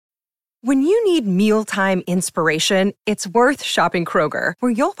When you need mealtime inspiration, it's worth shopping Kroger,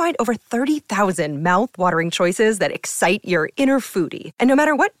 where you'll find over 30,000 mouth-watering choices that excite your inner foodie. And no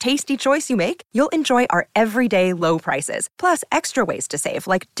matter what tasty choice you make, you'll enjoy our everyday low prices, plus extra ways to save,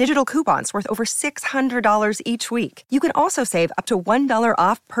 like digital coupons worth over $600 each week. You can also save up to $1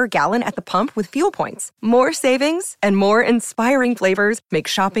 off per gallon at the pump with fuel points. More savings and more inspiring flavors make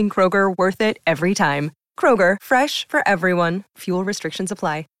shopping Kroger worth it every time. Kroger, fresh for everyone. Fuel restrictions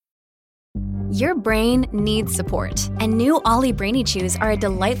apply. Your brain needs support, and new Ollie Brainy Chews are a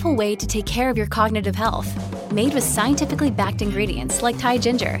delightful way to take care of your cognitive health. Made with scientifically backed ingredients like Thai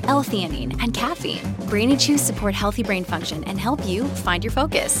ginger, L-theanine, and caffeine, Brainy Chews support healthy brain function and help you find your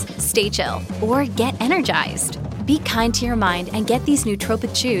focus, stay chill, or get energized. Be kind to your mind and get these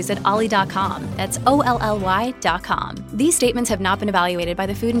nootropic chews at ollie.com. That's OLLY.com. These statements have not been evaluated by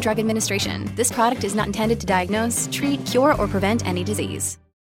the Food and Drug Administration. This product is not intended to diagnose, treat, cure, or prevent any disease.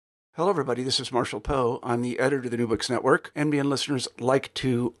 Hello, everybody. This is Marshall Poe. I'm the editor of the New Books Network. NBN listeners like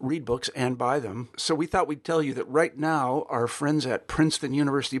to read books and buy them. So we thought we'd tell you that right now, our friends at Princeton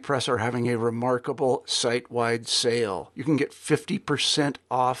University Press are having a remarkable site-wide sale. You can get 50%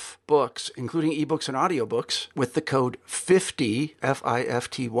 off books, including ebooks and audiobooks, with the code 50,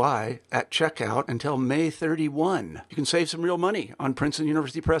 F-I-F-T-Y, at checkout until May 31. You can save some real money on Princeton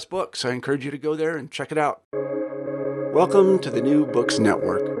University Press books. I encourage you to go there and check it out. Welcome to the New Books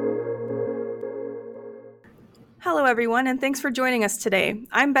Network. Hello, everyone, and thanks for joining us today.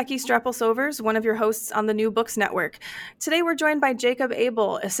 I'm Becky Strappel-Sovers, one of your hosts on the New Books Network. Today, we're joined by Jacob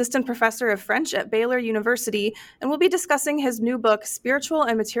Abell, Assistant Professor of French at Baylor University, and we'll be discussing his new book, Spiritual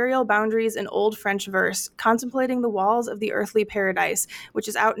and Material Boundaries in Old French Verse, Contemplating the Walls of the Earthly Paradise, which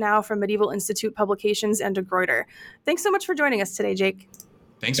is out now from Medieval Institute Publications and De Gruyter. Thanks so much for joining us today, Jake.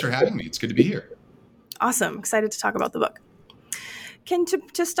 Thanks for having me. It's good to be here. Awesome. Excited to talk about the book.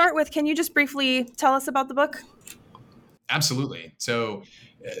 To start with, can you just briefly tell us about the book? Absolutely. So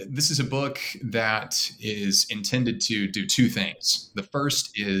this is a book that is intended to do two things. The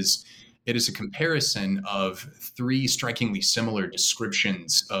first is it is a comparison of three strikingly similar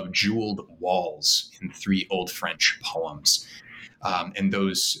descriptions of jeweled walls in three Old French poems. And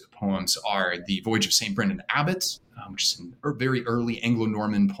those poems are the Voyage of St. Brendan Abbot, which is a very early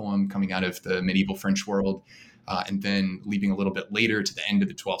Anglo-Norman poem coming out of the medieval French world. And then leaving a little bit later to the end of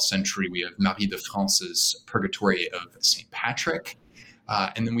the 12th century, we have Marie de France's Purgatory of St. Patrick.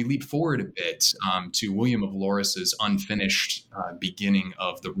 And then we leap forward a bit to William of Loris's unfinished beginning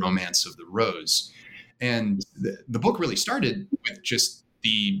of the Romance of the Rose. And the book really started with just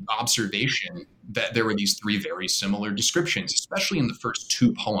the observation that there were these three very similar descriptions, especially in the first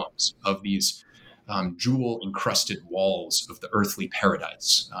two poems of these jewel-encrusted walls of the earthly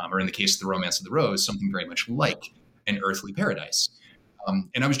paradise, or in the case of the Romance of the Rose, something very much like an earthly paradise.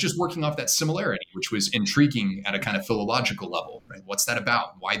 And I was just working off that similarity, which was intriguing at a kind of philological level, right? What's that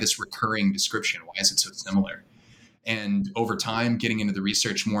about? Why this recurring description? Why is it so similar? And over time, getting into the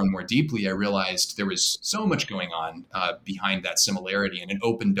research more and more deeply, I realized there was so much going on behind that similarity, and it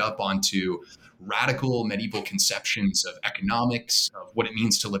opened up onto radical medieval conceptions of economics, of what it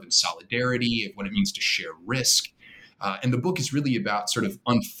means to live in solidarity, of what it means to share risk. And the book is really about sort of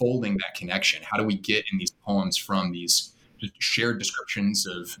unfolding that connection. How do we get in these poems from these shared descriptions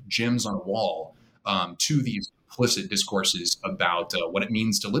of gems on a wall to these implicit discourses about what it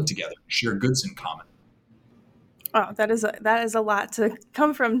means to live together, share goods in common? Oh, that is a lot to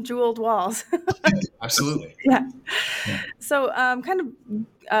come from jeweled walls. Absolutely. Yeah. So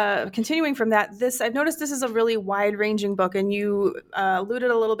continuing from that, I've noticed this is a really wide-ranging book, and you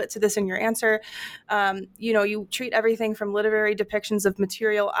alluded a little bit to this in your answer. You treat everything from literary depictions of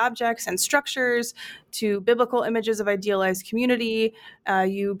material objects and structures to biblical images of idealized community.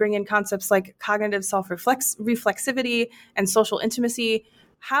 You bring in concepts like cognitive self-reflexivity and social intimacy.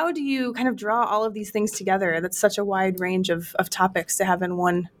 How do you kind of draw all of these things together? That's such a wide range of topics to have in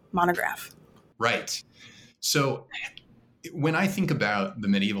one monograph. Right. So when I think about the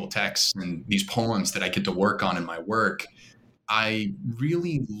medieval texts and these poems that I get to work on in my work, I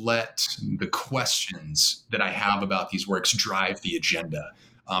really let the questions that I have about these works drive the agenda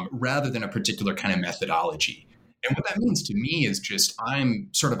rather than a particular kind of methodology. And what that means to me is just I'm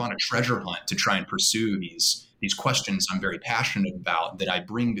sort of on a treasure hunt to try and pursue these questions I'm very passionate about that I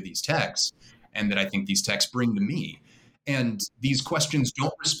bring to these texts and that I think these texts bring to me. And these questions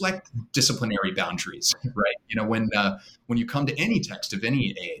don't reflect disciplinary boundaries, right? When you come to any text of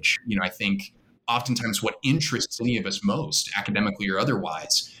any age, I think oftentimes what interests any of us most, academically or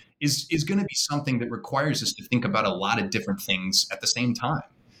otherwise, is going to be something that requires us to think about a lot of different things at the same time.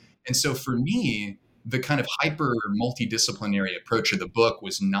 And so for me, the kind of hyper multidisciplinary approach of the book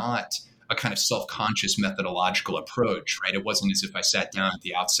was not a kind of self-conscious methodological approach, right? It wasn't as if I sat down at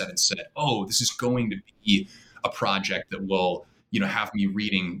the outset and said, oh, this is going to be a project that will, have me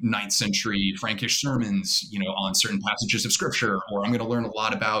reading 9th century Frankish sermons, on certain passages of scripture, or I'm going to learn a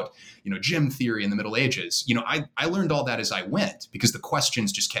lot about, gem theory in the Middle Ages. I learned all that as I went because the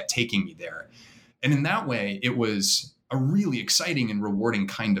questions just kept taking me there. And in that way, it was a really exciting and rewarding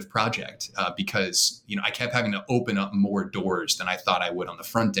kind of project because, I kept having to open up more doors than I thought I would on the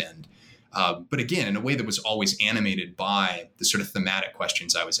front end. But again, in a way that was always animated by the sort of thematic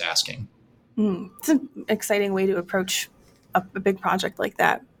questions I was asking. It's an exciting way to approach a big project like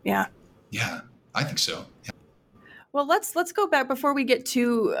that. Yeah. Yeah, I think so. Yeah. Well, let's go back before we get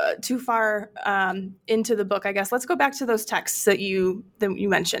too far into the book. I guess let's go back to those texts that you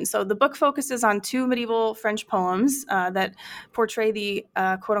mentioned. So the book focuses on 2 medieval French poems that portray the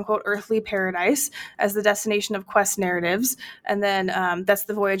quote unquote earthly paradise as the destination of quest narratives, and then that's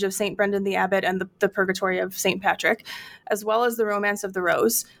the Voyage of Saint Brendan the Abbot and the Purgatory of Saint Patrick, as well as the Romance of the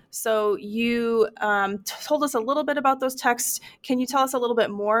Rose. So you told us a little bit about those texts. Can you tell us a little bit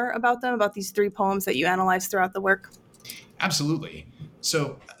more about them, about these 3 poems that you analyzed throughout the work? Absolutely.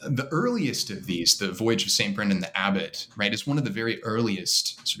 So the earliest of these, the Voyage of St. Brendan the Abbot, right, is one of the very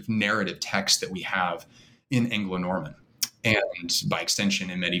earliest sort of narrative texts that we have in Anglo-Norman and by extension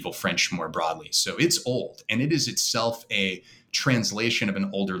in medieval French more broadly. So it's old, and it is itself a translation of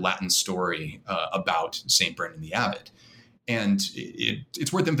an older Latin story about St. Brendan the Abbot. And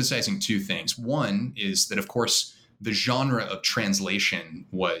it's worth emphasizing 2 things. One is that, of course, the genre of translation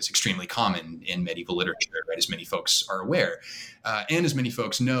was extremely common in medieval literature, right, as many folks are aware. And as many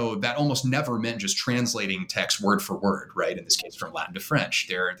folks know, that almost never meant just translating text word for word, right, in this case from Latin to French.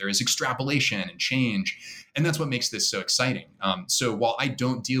 There is extrapolation and change, and that's what makes this so exciting. So while I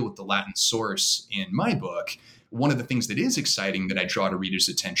don't deal with the Latin source in my book, one of the things that is exciting that I draw to readers'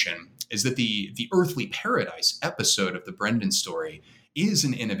 attention is that the earthly paradise episode of the Brendan story is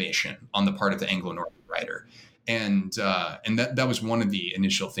an innovation on the part of the Anglo-Norman writer. And that was one of the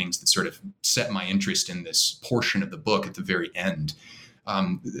initial things that sort of set my interest in this portion of the book at the very end.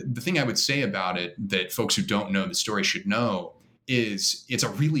 The thing I would say about it that folks who don't know the story should know is it's a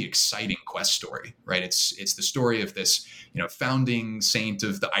really exciting quest story, right? It's the story of this, founding saint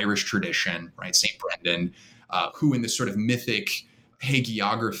of the Irish tradition, right? Saint Brendan, who in this sort of mythic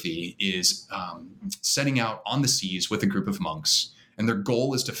hagiography is setting out on the seas with a group of monks, and their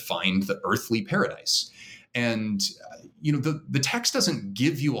goal is to find the earthly paradise. And, the text doesn't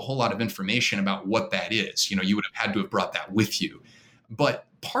give you a whole lot of information about what that is. You would have had to have brought that with you. But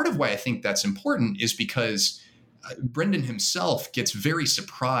part of why I think that's important is because Brendan himself gets very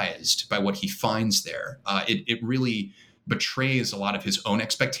surprised by what he finds there. It really betrays a lot of his own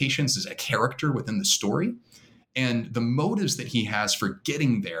expectations as a character within the story. And the motives that he has for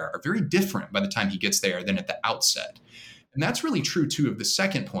getting there are very different by the time he gets there than at the outset. And that's really true, too, of the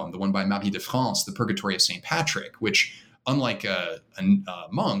second poem, the one by Marie de France, The Purgatory of St. Patrick, which, unlike a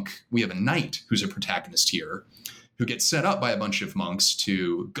monk, we have a knight who's a protagonist here, who gets set up by a bunch of monks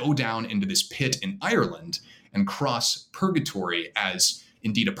to go down into this pit in Ireland and cross purgatory as,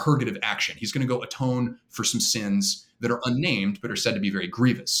 indeed, a purgative action. He's going to go atone for some sins that are unnamed but are said to be very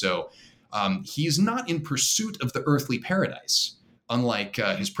grievous. So he's not in pursuit of the earthly paradise, unlike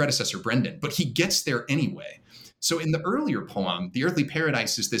his predecessor, Brendan, but he gets there anyway. So in the earlier poem, the earthly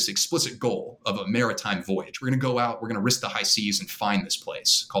paradise is this explicit goal of a maritime voyage. We're going to go out, we're going to risk the high seas and find this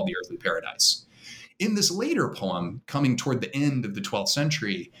place called the earthly paradise. In this later poem, coming toward the end of the 12th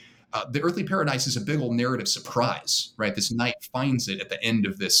century, the earthly paradise is a big old narrative surprise, right? This knight finds it at the end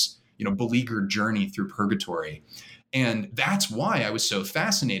of this, beleaguered journey through purgatory. And that's why I was so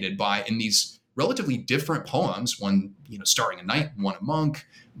fascinated by, in these relatively different poems, one, starring a knight, one a monk,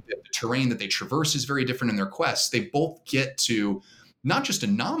 the terrain that they traverse is very different in their quests. They both get to not just a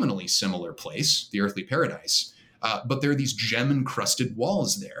nominally similar place, the earthly paradise, but there are these gem-encrusted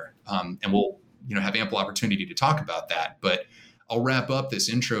walls there. And we'll, have ample opportunity to talk about that. But I'll wrap up this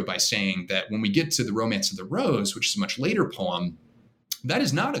intro by saying that when we get to the Romance of the Rose, which is a much later poem, that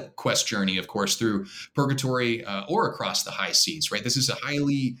is not a quest journey, of course, through purgatory or across the high seas, right? This is a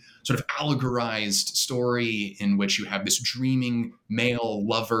highly sort of allegorized story in which you have this dreaming male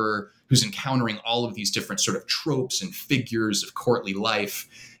lover who's encountering all of these different sort of tropes and figures of courtly life.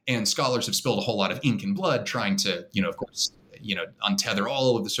 And scholars have spilled a whole lot of ink and blood trying to, of course, untether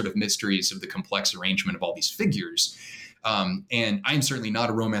all of the sort of mysteries of the complex arrangement of all these figures. And I'm certainly not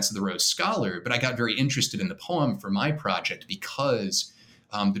a Romance of the Rose scholar, but I got very interested in the poem for my project because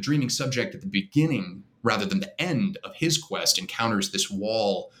the dreaming subject at the beginning, rather than the end of his quest, encounters this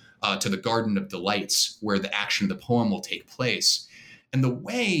wall to the Garden of Delights where the action of the poem will take place. And the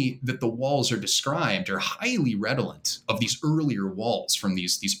way that the walls are described are highly redolent of these earlier walls from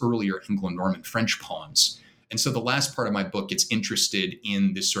these earlier Anglo-Norman French poems. And so the last part of my book gets interested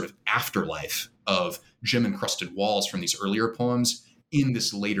in this sort of afterlife of gem-encrusted walls from these earlier poems in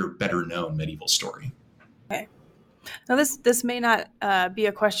this later, better-known medieval story. Okay. Now, this may not be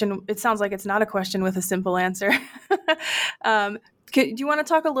a question. It sounds like it's not a question with a simple answer. Do you want to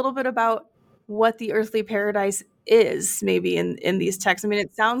talk a little bit about what the earthly paradise is, maybe in these texts? I mean,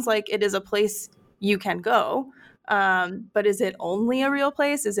 it sounds like it is a place you can go, but is it only a real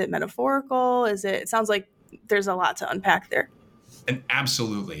place? Is it metaphorical? It sounds like there's a lot to unpack there. And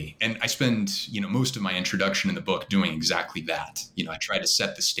absolutely. And I spend, most of my introduction in the book doing exactly that. I try to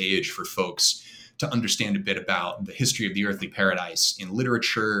set the stage for folks to understand a bit about the history of the earthly paradise in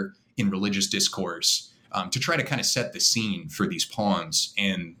literature, in religious discourse, to try to kind of set the scene for these poems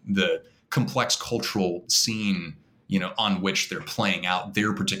and the complex cultural scene, on which they're playing out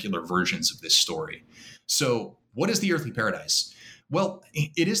their particular versions of this story. So what is the earthly paradise? Well,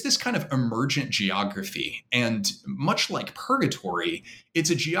 it is this kind of emergent geography. And much like purgatory, it's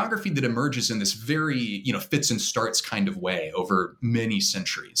a geography that emerges in this very, fits and starts kind of way over many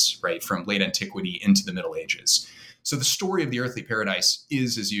centuries, right? From late antiquity into the Middle Ages. So the story of the earthly paradise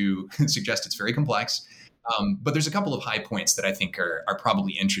is, as you suggest, it's very complex. But there's a couple of high points that I think are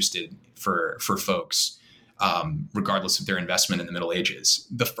probably interested for folks, regardless of their investment in the Middle Ages.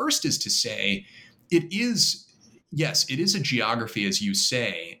 The first is to say yes, it is a geography, as you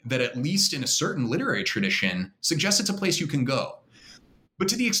say, that at least in a certain literary tradition suggests it's a place you can go. But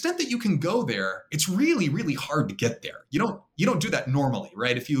to the extent that you can go there, it's really, really hard to get there. You don't do that normally,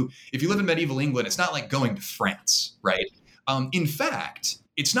 right? If you live in medieval England, it's not like going to France, right? In fact,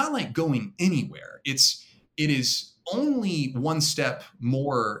 it's not like going anywhere. It is only one step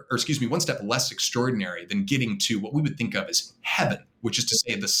less extraordinary than getting to what we would think of as heaven, which is to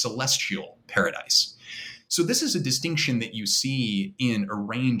say the celestial paradise. So this is a distinction that you see in a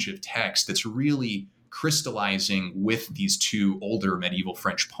range of texts that's really crystallizing with these two older medieval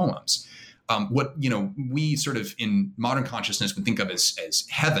French poems. What we sort of in modern consciousness would think of as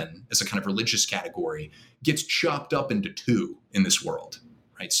heaven, as a kind of religious category, gets chopped up into two in this world.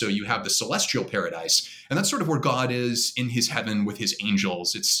 Right? So you have the celestial paradise, and that's sort of where God is in his heaven with his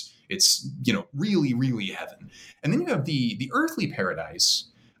angels. It's really, really heaven. And then you have the earthly paradise,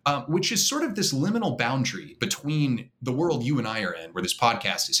 which is sort of this liminal boundary between the world you and I are in, where this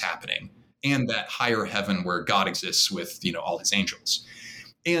podcast is happening, and that higher heaven where God exists with, all his angels.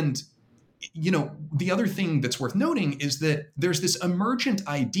 And, the other thing that's worth noting is that there's this emergent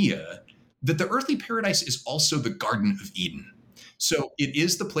idea that the earthly paradise is also the Garden of Eden. So it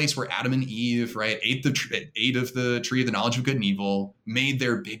is the place where Adam and Eve, right, ate of the tree of the knowledge of good and evil, made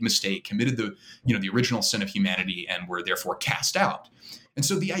their big mistake, committed the original sin of humanity, and were therefore cast out. And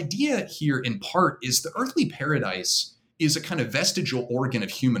so the idea here, in part, is the earthly paradise is a kind of vestigial organ of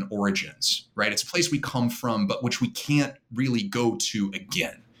human origins, right? It's a place we come from, but which we can't really go to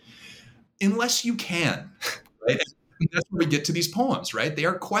again, unless you can, right? And that's where we get to these poems, right? They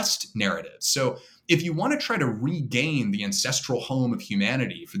are quest narratives. So if you want to try to regain the ancestral home of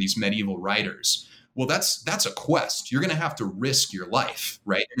humanity for these medieval writers, well, that's a quest. You're going to have to risk your life,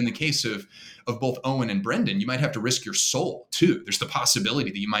 right? In the case of both Owen and Brendan, you might have to risk your soul too. There's the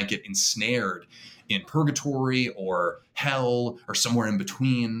possibility that you might get ensnared in purgatory or hell or somewhere in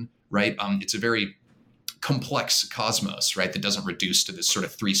between, right? It's a very complex cosmos, right? That doesn't reduce to this sort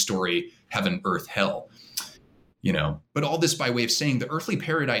of 3-story heaven, earth, hell, But all this by way of saying the earthly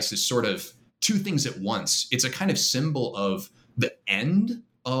paradise is sort of two things at once. It's a kind of symbol of the end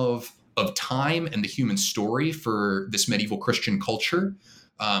of time and the human story for this medieval Christian culture.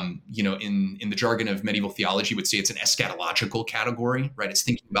 In the jargon of medieval theology, would say it's an eschatological category, right? It's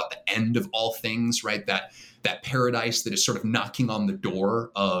thinking about the end of all things, right? That paradise that is sort of knocking on the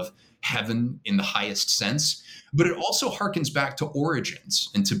door of heaven in the highest sense. But it also harkens back to origins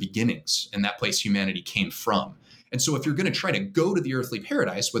and to beginnings and that place humanity came from. And so if you're going to try to go to the earthly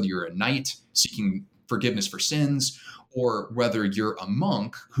paradise, whether you're a knight seeking forgiveness for sins, or whether you're a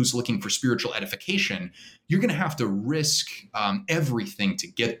monk who's looking for spiritual edification, you're going to have to risk everything to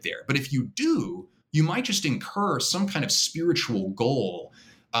get there. But if you do, you might just incur some kind of spiritual goal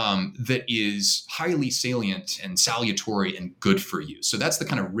that is highly salient and salutary and good for you. So that's the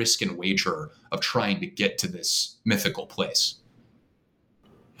kind of risk and wager of trying to get to this mythical place.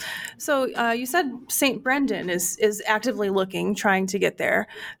 So you said St. Brendan is actively trying to get there.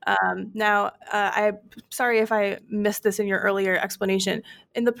 Now, I'm sorry if I missed this in your earlier explanation.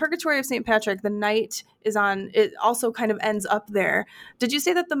 In the Purgatory of St. Patrick, the knight it also kind of ends up there. Did you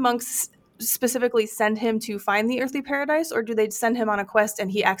say that the monks specifically send him to find the earthly paradise, or do they send him on a quest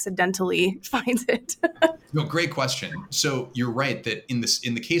and he accidentally finds it? No, great question. So you're right that in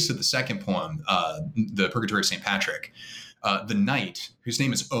the case of the second poem, the Purgatory of St. Patrick, the knight, whose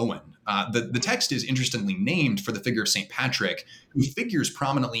name is Owen, the text is interestingly named for the figure of St. Patrick, who figures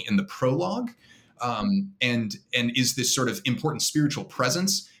prominently in the prologue, and is this sort of important spiritual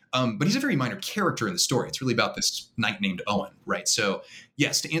presence. But he's a very minor character in the story. It's really about this knight named Owen, right? So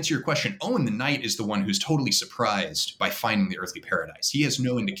yes, to answer your question, Owen the knight is the one who's totally surprised by finding the earthly paradise. He has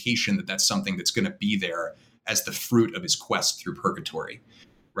no indication that that's something that's going to be there as the fruit of his quest through purgatory,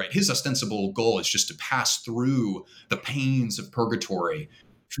 right? His ostensible goal is just to pass through the pains of purgatory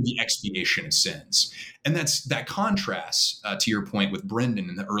for the expiation of sins. And that contrasts, to your point, with Brendan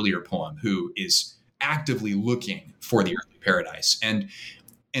in the earlier poem, who is actively looking for the earthly paradise. And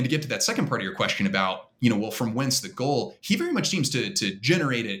to get to that second part of your question about, well, from whence the goal, he very much seems to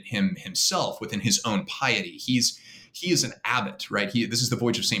generate it himself within his own piety. He is an abbot, right? This is the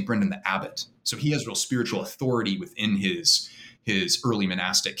voyage of St. Brendan the abbot. So he has real spiritual authority within his early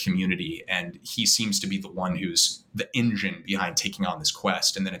monastic community. And he seems to be the one who's the engine behind taking on this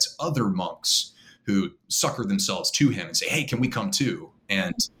quest. And then it's other monks who succor themselves to him and say, hey, can we come too?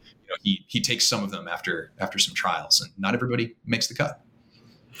 And he takes some of them after some trials, and not everybody makes the cut.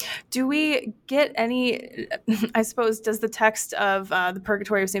 Do we get any, I suppose, does the text of the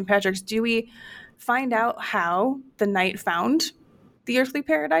Purgatory of St. Patrick's, do we find out how the knight found the earthly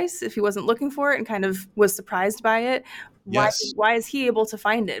paradise, if he wasn't looking for it and kind of was surprised by it? Yes. Why is he able to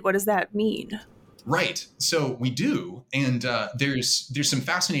find it? What does that mean? Right. So we do. And there's some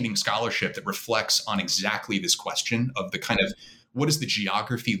fascinating scholarship that reflects on exactly this question of the kind of, what does the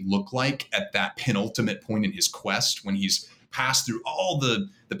geography look like at that penultimate point in his quest when he's passed through all the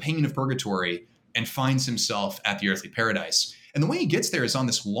pain of purgatory and finds himself at the earthly paradise. And the way he gets there is on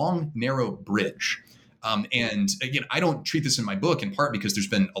this long, narrow bridge. And again, I don't treat this in my book, in part because there's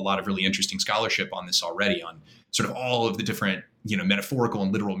been a lot of really interesting scholarship on this already, on sort of all of the different, metaphorical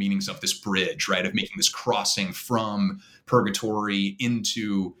and literal meanings of this bridge, right? Of making this crossing from purgatory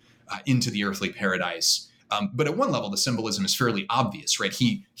into the earthly paradise. But at one level, the symbolism is fairly obvious, right?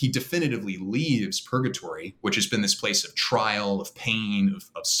 He definitively leaves purgatory, which has been this place of trial, of pain,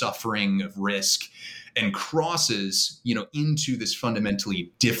 of suffering, of risk, and crosses, into this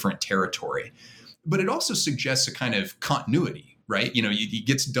fundamentally different territory. But it also suggests a kind of continuity, right? He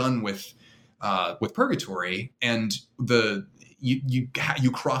gets done with purgatory, and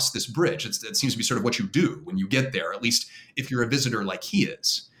you cross this bridge. It seems to be sort of what you do when you get there, at least if you're a visitor like he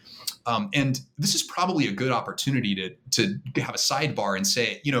is. And this is probably a good opportunity to have a sidebar and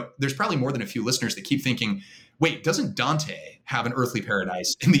say, there's probably more than a few listeners that keep thinking, wait, doesn't Dante have an earthly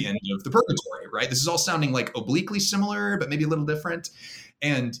paradise in the end of the purgatory, right? This is all sounding like obliquely similar, but maybe a little different.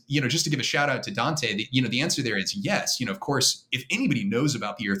 And, just to give a shout out to Dante, the answer there is yes. Of course, if anybody knows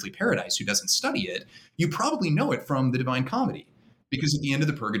about the earthly paradise who doesn't study it, you probably know it from the Divine Comedy. Because at the end of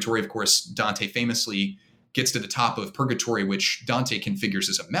the purgatory, of course, Dante famously gets to the top of purgatory, which Dante configures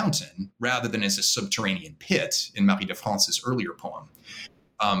as a mountain rather than as a subterranean pit in Marie de France's earlier poem.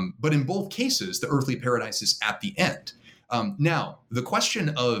 But in both cases, the earthly paradise is at the end. Now, the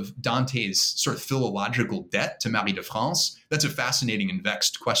question of Dante's sort of philological debt to Marie de France, that's a fascinating and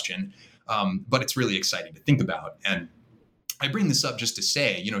vexed question, but it's really exciting to think about. And I bring this up just to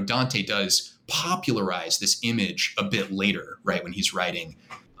say, Dante does popularize this image a bit later, right, when he's writing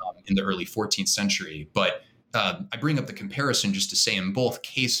in the early 14th century. But I bring up the comparison just to say in both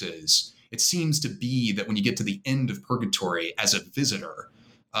cases, it seems to be that when you get to the end of purgatory as a visitor,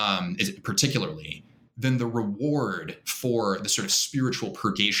 particularly, then the reward for the sort of spiritual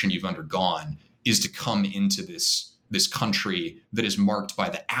purgation you've undergone is to come into this country that is marked by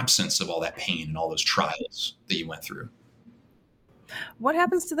the absence of all that pain and all those trials that you went through. What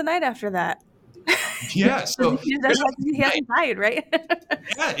happens to the knight after that? Yeah, so he hasn't died, right?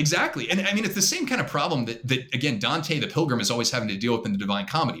 Yeah, exactly. And I mean, it's the same kind of problem that again, Dante the Pilgrim is always having to deal with in the Divine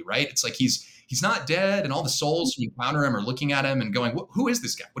Comedy, right? It's like he's not dead, and all the souls who encounter him are looking at him and going, who is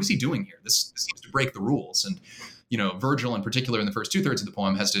this guy? What is he doing here? This seems to break the rules. And Virgil in particular in the first 2/3 of the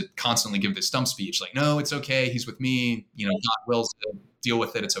poem has to constantly give this stump speech, like, no, it's okay, he's with me, God wills to deal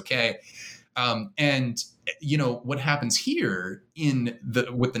with it, it's okay. And what happens here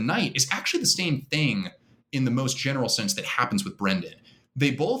with the knight is actually the same thing in the most general sense that happens with Brendan.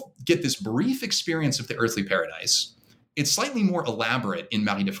 They both get this brief experience of the earthly paradise. It's slightly more elaborate in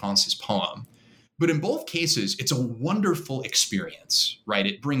Marie de France's poem, but in both cases, it's a wonderful experience, right?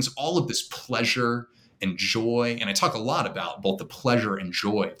 It brings all of this pleasure and joy. And I talk a lot about both the pleasure and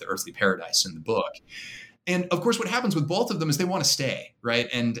joy of the earthly paradise in the book. And of course, what happens with both of them is they want to stay, right?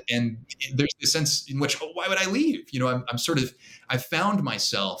 And there's this sense in which, oh, why would I leave? I found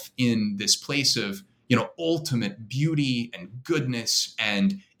myself in this place of, ultimate beauty and goodness,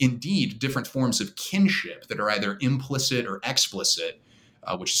 and indeed different forms of kinship that are either implicit or explicit,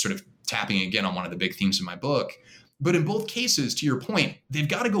 which is sort of tapping again on one of the big themes of my book. But in both cases, to your point, they've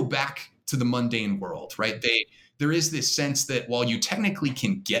got to go back to the mundane world, right? There is this sense that while you technically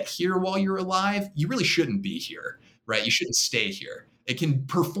can get here while you're alive, you really shouldn't be here, right? You shouldn't stay here. It can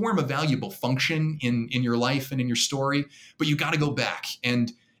perform a valuable function in your life and in your story, but you got to go back.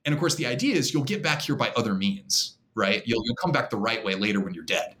 And of course, the idea is you'll get back here by other means, right? You'll come back the right way later when you're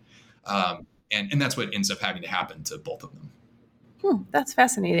dead. And that's what ends up having to happen to both of them. That's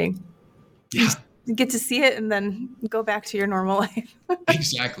fascinating. Yeah. You get to see it and then go back to your normal life.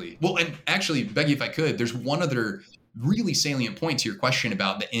 Exactly. Well, and actually, Becky, if I could, there's one other really salient point to your question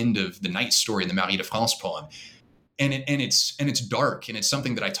about the end of the night story in the Marie de France poem. And it's dark, and it's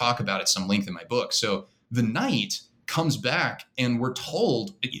something that I talk about at some length in my book. So the knight comes back, and we're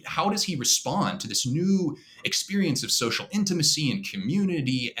told, how does he respond to this new experience of social intimacy and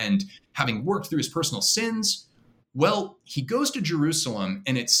community and having worked through his personal sins? Well, he goes to Jerusalem,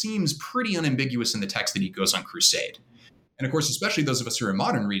 and it seems pretty unambiguous in the text that he goes on crusade. And of course, especially those of us who are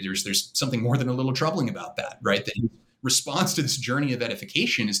modern readers, there's something more than a little troubling about that, right? That his response to this journey of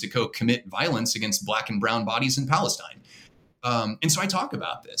edification is to go commit violence against Black and brown bodies in Palestine. And so I talk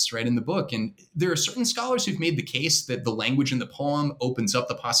about this, right, in the book. And there are certain scholars who've made the case that the language in the poem opens up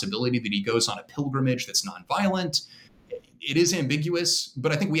the possibility that he goes on a pilgrimage that's nonviolent. It is ambiguous,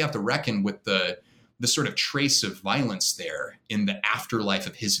 but I think we have to reckon with the sort of trace of violence there in the afterlife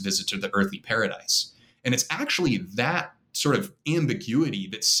of his visit to the earthly paradise. And it's actually that sort of ambiguity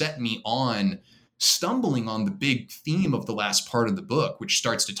that set me on stumbling on the big theme of the last part of the book, which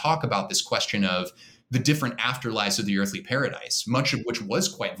starts to talk about this question of the different afterlives of the earthly paradise, much of which was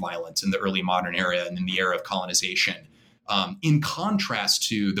quite violent in the early modern era and in the era of colonization, in contrast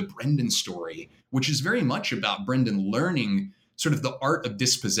to the Brendan story, which is very much about Brendan learning sort of the art of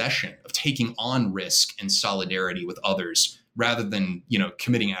dispossession, of taking on risk and solidarity with others, rather than,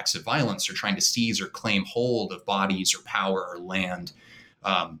 committing acts of violence or trying to seize or claim hold of bodies or power or land.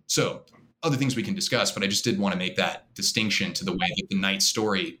 So other things we can discuss, but I just did want to make that distinction to the way that the night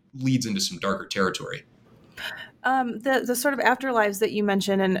story leads into some darker territory. The sort of afterlives that you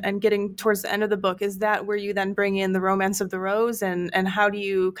mentioned and getting towards the end of the book, is that where you then bring in the Romance of the Rose, and how do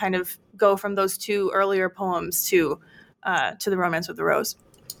you kind of go from those two earlier poems to the Romance of the Rose?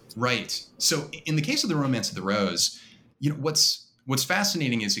 Right. So in the case of the Romance of the Rose, what's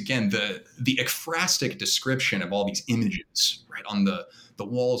fascinating is, again, the ekphrastic description of all these images, right, on the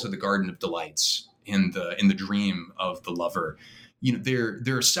walls of the Garden of Delights in the dream of the lover.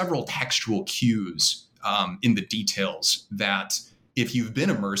 There are several textual cues in the details that, if you've been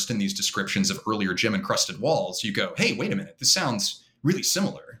immersed in these descriptions of earlier gem-encrusted walls, you go, hey, wait a minute, this sounds really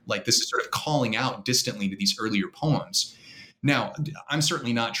similar. Like, this is sort of calling out distantly to these earlier poems. Now, I'm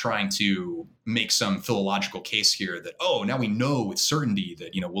certainly not trying to make some philological case here that, now we know with certainty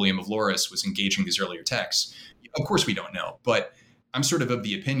that, William of Loris was engaging these earlier texts. Of course we don't know, but I'm sort of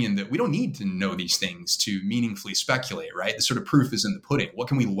the opinion that we don't need to know these things to meaningfully speculate, right? The sort of proof is in the pudding. What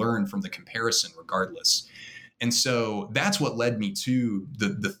can we learn from the comparison regardless? And so that's what led me to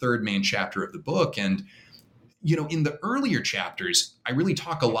the third main chapter of the book. And, in the earlier chapters, I really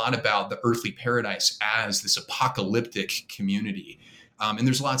talk a lot about the earthly paradise as this apocalyptic community. And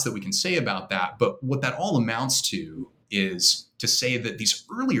there's lots that we can say about that. But what that all amounts to is to say that these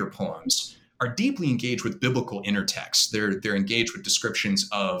earlier poems are deeply engaged with biblical intertexts. They're engaged with descriptions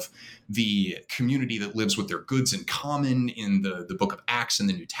of the community that lives with their goods in common in the book of Acts in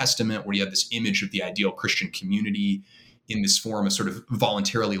the New Testament, where you have this image of the ideal Christian community in this form of sort of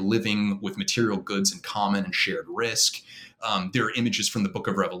voluntarily living with material goods in common and shared risk. There are images from the book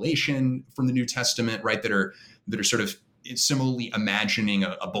of Revelation from the New Testament, right, that are sort of similarly imagining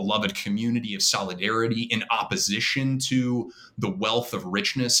a beloved community of solidarity in opposition to the wealth of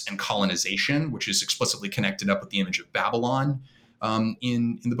richness and colonization, which is explicitly connected up with the image of Babylon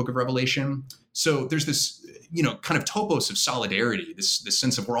in the book of Revelation. So there's this, kind of topos of solidarity, this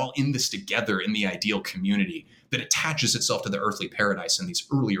sense of we're all in this together in the ideal community that attaches itself to the earthly paradise in these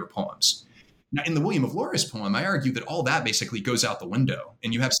earlier poems. Now, in the William of Loris poem, I argue that all that basically goes out the window,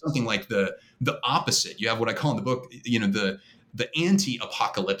 and you have something like the opposite. You have what I call in the book, the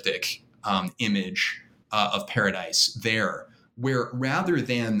anti-apocalyptic image of paradise there, where rather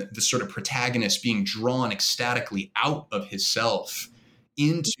than the sort of protagonist being drawn ecstatically out of his self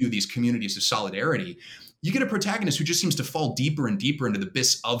into these communities of solidarity, you get a protagonist who just seems to fall deeper and deeper into the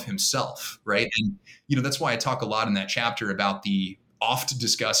abyss of himself, right? And, that's why I talk a lot in that chapter about the oft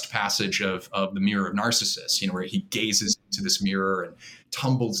discussed passage of the mirror of Narcissus, where he gazes into this mirror and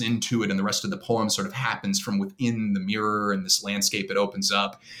tumbles into it, and the rest of the poem sort of happens from within the mirror and this landscape it opens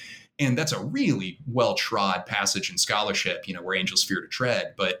up. And that's a really well-trod passage in scholarship, where angels fear to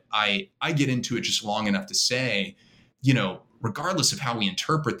tread. But I get into it just long enough to say, regardless of how we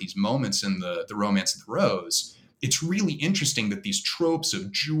interpret these moments in the Romance of the Rose, it's really interesting that these tropes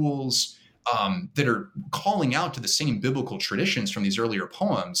of jewels that are calling out to the same biblical traditions from these earlier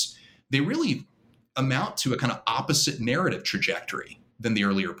poems, they really amount to a kind of opposite narrative trajectory than the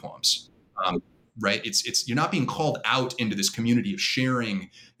earlier poems. Right? It's you're not being called out into this community of sharing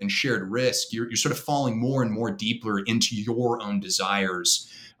and shared risk. You're sort of falling more and more deeper into your own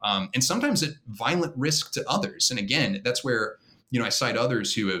desires, and sometimes at violent risk to others. And again, that's where I cite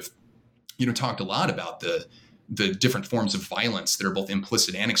others who have talked a lot about the different forms of violence that are both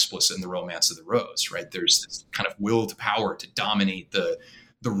implicit and explicit in the Romance of the Rose. Right? There's this kind of will to power to dominate the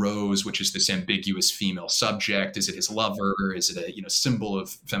rose, which is this ambiguous female subject. Is it his lover? Is it a symbol of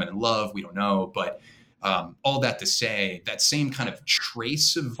feminine love? We don't know. But all that to say, that same kind of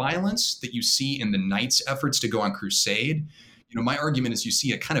trace of violence that you see in the knight's efforts to go on crusade, my argument is you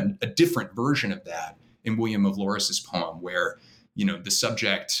see a kind of a different version of that in William of Loris's poem, where the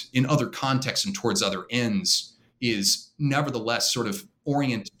subject in other contexts and towards other ends is nevertheless sort of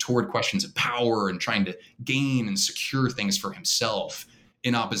oriented toward questions of power and trying to gain and secure things for himself,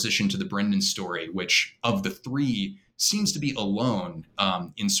 in opposition to the Brendan story, which of the three seems to be alone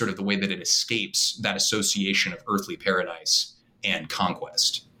in sort of the way that it escapes that association of earthly paradise and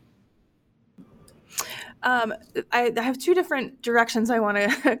conquest. I have two different directions I want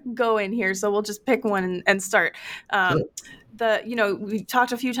to go in here, so we'll just pick one and start. Sure. We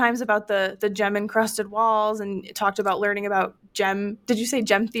talked a few times about the gem encrusted walls, and talked about learning about did you say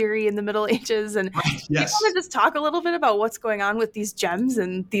gem theory in the Middle Ages? And right, yes. You want to just talk a little bit about what's going on with these gems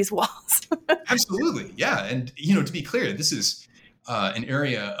and these walls? Absolutely. Yeah. And, to be clear, this is an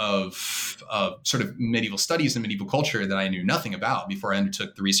area of sort of medieval studies and medieval culture that I knew nothing about before I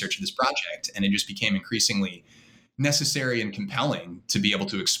undertook the research of this project. And it just became increasingly necessary and compelling to be able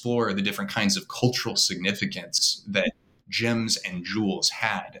to explore the different kinds of cultural significance that gems and jewels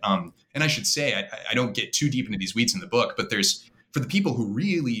had. And I should say, I don't get too deep into these weeds in the book, but for the people who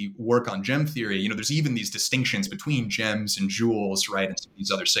really work on gem theory, there's even these distinctions between gems and jewels, right, and some of these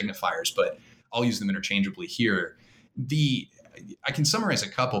other signifiers, but I'll use them interchangeably here. I can summarize a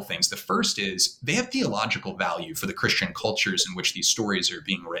couple things. The first is they have theological value for the Christian cultures in which these stories are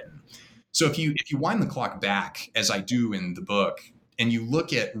being written. So if you wind the clock back, as I do in the book, and you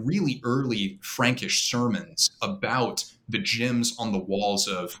look at really early Frankish sermons about the gems on the walls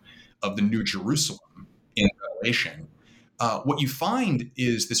of the New Jerusalem in Revelation, what you find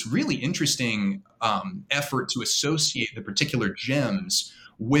is this really interesting effort to associate the particular gems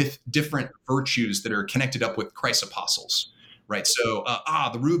with different virtues that are connected up with Christ's apostles, right? So,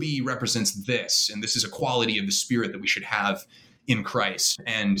 the ruby represents this, and this is a quality of the Spirit that we should have in Christ.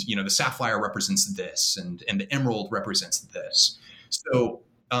 And, the sapphire represents this, and the emerald represents this. So,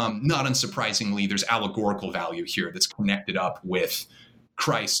 not unsurprisingly, there's allegorical value here that's connected up with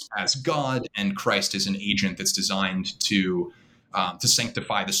Christ as God and Christ as an agent that's designed to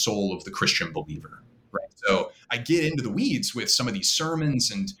sanctify the soul of the Christian believer. Right. So I get into the weeds with some of these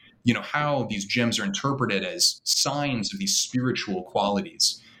sermons and, how these gems are interpreted as signs of these spiritual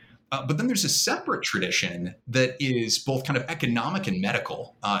qualities. But then there's a separate tradition that is both kind of economic and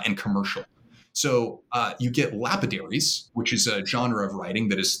medical and commercial. So you get lapidaries, which is a genre of writing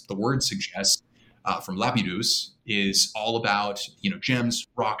that, as the word suggests, from lapidus, is all about, gems,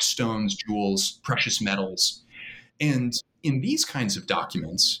 rocks, stones, jewels, precious metals. And in these kinds of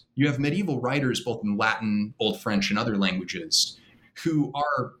documents, you have medieval writers, both in Latin, Old French, and other languages, who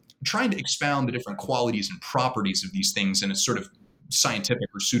are trying to expound the different qualities and properties of these things in a sort of scientific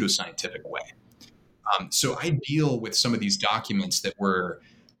or pseudoscientific way. So I deal with some of these documents that were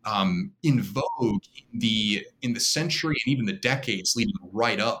in vogue in the century and even the decades leading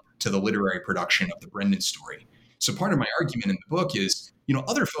right up to the literary production of the Brendan story. So part of my argument in the book is,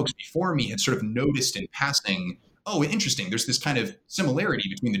 other folks before me had sort of noticed in passing, oh, interesting, there's this kind of similarity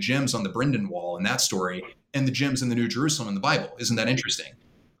between the gems on the Brendan wall in that story and the gems in the New Jerusalem in the Bible. Isn't that interesting?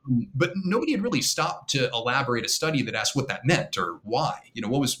 But nobody had really stopped to elaborate a study that asked what that meant or why.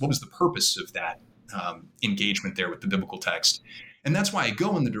 What was the purpose of that engagement there with the biblical text? And that's why I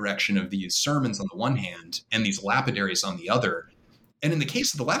go in the direction of these sermons on the one hand and these lapidaries on the other. And in the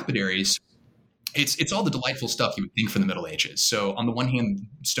case of the lapidaries, it's all the delightful stuff you would think from the Middle Ages. So on the one hand,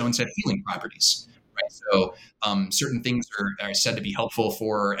 stones had healing properties, right? So certain things are said to be helpful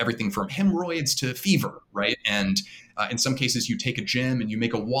for everything from hemorrhoids to fever, right? And in some cases, you take a gem and you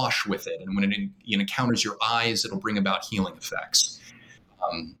make a wash with it, and when it encounters your eyes, it'll bring about healing effects.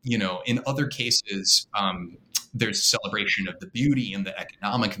 In other cases, there's a celebration of the beauty and the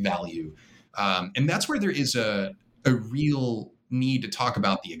economic value. And that's where there is a real need to talk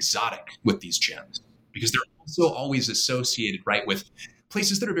about the exotic with these gems, because they're also always associated, right, with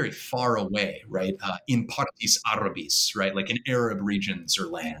places that are very far away, right? In partis arabis, right? Like in Arab regions or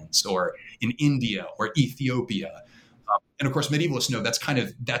lands, or in India or Ethiopia. And of course, medievalists know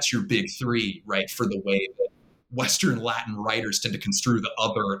that's your big three, right? For the way that Western Latin writers tend to construe the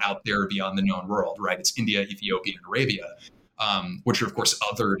other out there beyond the known world, right? It's India, Ethiopia, and Arabia, which are, of course,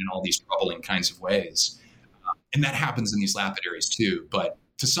 othered in all these troubling kinds of ways. And that happens in these lapidaries too. But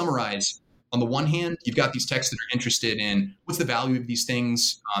to summarize, on the one hand, you've got these texts that are interested in what's the value of these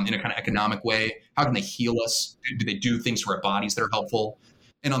things in a kind of economic way? How can they heal us? Do they do things for our bodies that are helpful?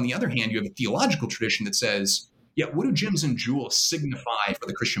 And on the other hand, you have a theological tradition that says, yeah, what do gems and jewels signify for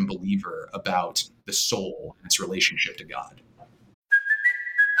the Christian believer about the soul and its relationship to God?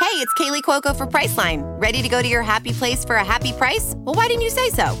 Hey, it's Kaylee Cuoco for Priceline. Ready to go to your happy place for a happy price? Well, why didn't you say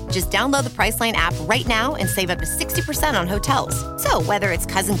so? Just download the Priceline app right now and save up to 60% on hotels. So whether it's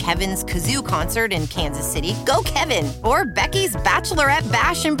Cousin Kevin's Kazoo Concert in Kansas City, go Kevin, or Becky's Bachelorette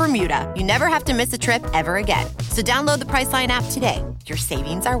Bash in Bermuda, you never have to miss a trip ever again. So download the Priceline app today. Your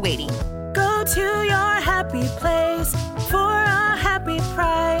savings are waiting. Go to your happy place for a happy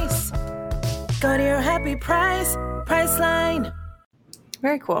price. Go to your happy price, Priceline.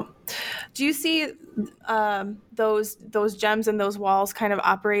 Very cool. Do you see those gems and those walls kind of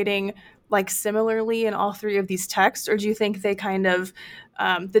operating like similarly in all three of these texts, or do you think they kind of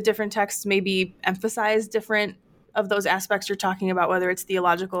the different texts maybe emphasize different of those aspects you're talking about, whether it's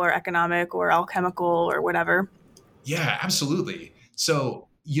theological or economic or alchemical or whatever? Yeah, absolutely. So,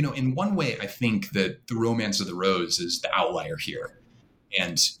 in one way, I think that the Romance of the Rose is the outlier here.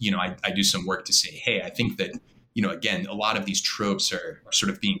 And, I do some work to say, hey, I think that, again, a lot of these tropes are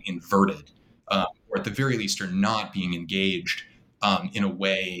sort of being inverted, or at the very least are not being engaged in a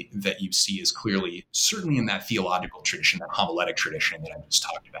way that you see as clearly, certainly in that theological tradition, that homiletic tradition that I just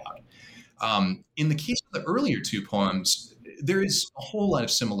talked about. In the case of the earlier two poems, there is a whole lot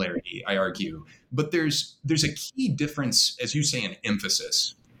of similarity, I argue, but there's a key difference, as you say, in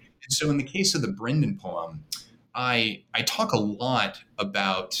emphasis. And so in the case of the Brendan poem, I talk a lot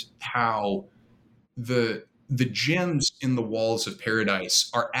about how the gems in the walls of paradise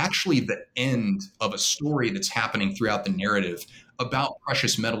are actually the end of a story that's happening throughout the narrative about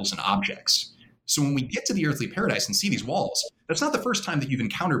precious metals and objects. So when we get to the earthly paradise and see these walls, that's not the first time that you've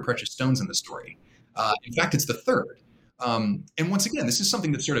encountered precious stones in the story. In fact, it's the third. And once again, this is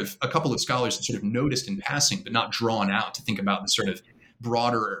something that sort of a couple of scholars have sort of noticed in passing, but not drawn out to think about the sort of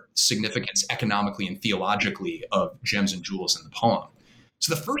broader significance economically and theologically of gems and jewels in the poem.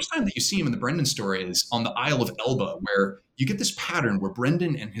 So the first time that you see him in the Brendan story is on the Isle of Elba, where you get this pattern where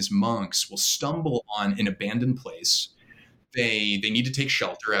Brendan and his monks will stumble on an abandoned place. They need to take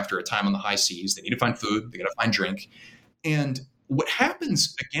shelter after a time on the high seas. They need to find food. They got to find drink. And what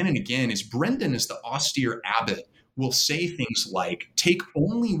happens again and again is Brendan, as the austere abbot, will say things like, take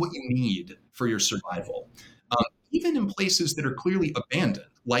only what you need for your survival, even in places that are clearly abandoned,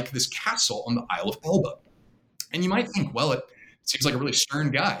 like this castle on the Isle of Elba. And you might think, well, it seems like a really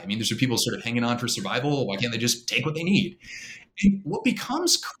stern guy. I mean, there's people sort of hanging on for survival. Why can't they just take what they need? And what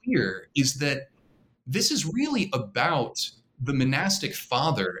becomes clear is that this is really about the monastic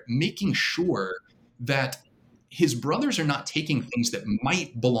father making sure that his brothers are not taking things that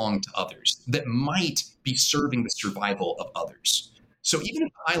might belong to others, that might be serving the survival of others. So even if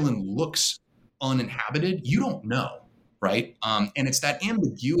the island looks uninhabited, you don't know, right? And it's that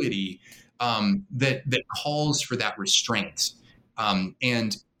ambiguity that calls for that restraint.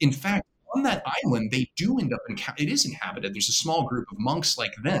 And in fact, on that island, they do end up it is inhabited. There's a small group of monks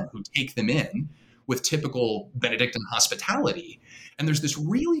like them who take them in with typical Benedictine hospitality. And there's this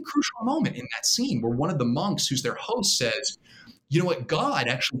really crucial moment in that scene where one of the monks, who's their host, says, you know what, God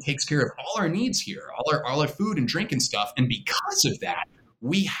actually takes care of all our needs here, all our food and drink and stuff. And because of that,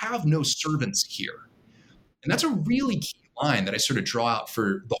 we have no servants here. And that's a really key line that I sort of draw out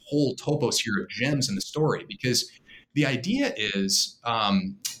for the whole topos here of gems in the story, because the idea is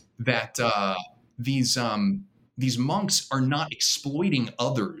that these monks are not exploiting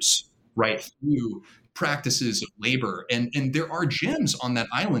others, right, through practices of labor. And there are gems on that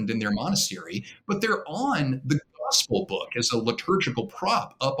island in their monastery, but they're on the gospel book, as a liturgical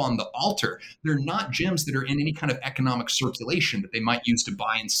prop up on the altar. They're not gems that are in any kind of economic circulation that they might use to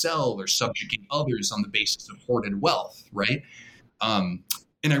buy and sell or subjugate others on the basis of hoarded wealth, right?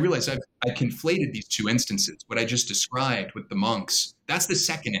 And I realized I conflated these two instances. What I just described with the monks, that's the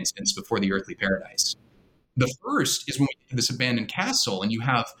second instance before the earthly paradise. The first is when we get to this abandoned castle, and you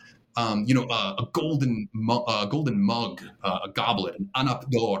have a golden mug, a goblet, an anap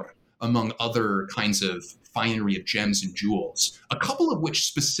d'or, among other kinds of finery of gems and jewels, a couple of which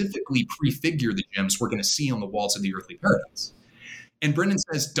specifically prefigure the gems we're going to see on the walls of the earthly paradise. And Brendan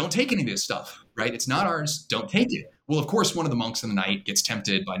says, don't take any of this stuff, right? It's not ours. Don't take it. Well, of course, one of the monks in the night gets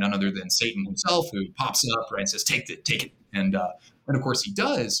tempted by none other than Satan himself, who pops up, right, and says, take it. And of course he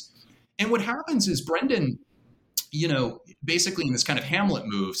does. And what happens is Brendan, basically in this kind of Hamlet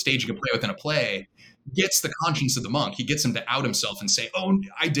move, staging a play within a play, gets the conscience of the monk. He gets him to out himself and say, oh,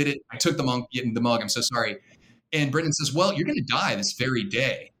 I did it. I took the mug. I'm so sorry. And Brendan says, well, you're going to die this very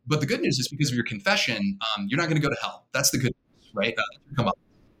day. But the good news is because of your confession, you're not going to go to hell. That's the good news, right? Come up.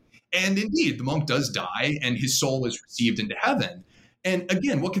 And indeed, the monk does die and his soul is received into heaven. And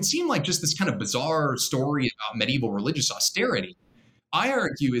again, what could seem like just this kind of bizarre story about medieval religious austerity, I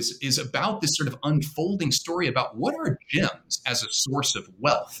argue is about this sort of unfolding story about what are gems as a source of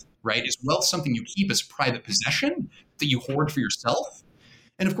wealth, right? Is wealth something you keep as private possession that you hoard for yourself?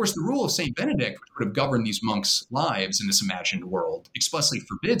 And of course, the rule of St. Benedict, which would have governed these monks' lives in this imagined world, expressly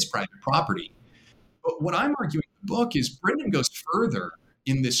forbids private property. But what I'm arguing in the book is Brendan goes further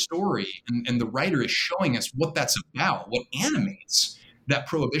in this story, and the writer is showing us what that's about, what animates that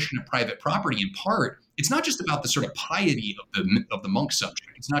prohibition of private property. In part, it's not just about the sort of piety of the monk subject.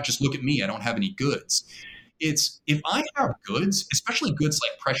 It's not just, look at me, I don't have any goods. It's, if I have goods, especially goods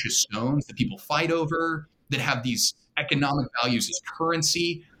like precious stones that people fight over, that have these economic values as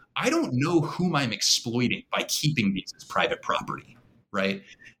currency, I don't know whom I'm exploiting by keeping these as private property, right?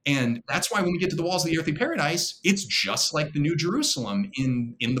 And that's why when we get to the walls of the earthly paradise, it's just like the New Jerusalem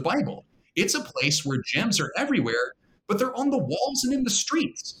in the Bible. It's a place where gems are everywhere, but they're on the walls and in the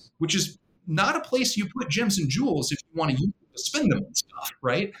streets, which is not a place you put gems and jewels if you want to use them to spend them on stuff,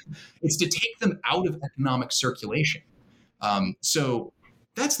 right? It's to take them out of economic circulation. So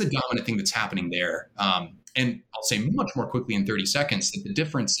that's the dominant thing that's happening there. And I'll say much more quickly in 30 seconds that the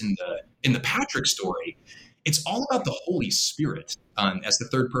difference in the Patrick story, it's all about the Holy Spirit as the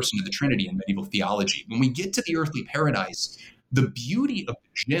third person of the Trinity in medieval theology. When we get to the earthly paradise, the beauty of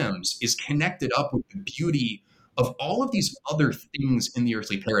the gems is connected up with the beauty of all of these other things in the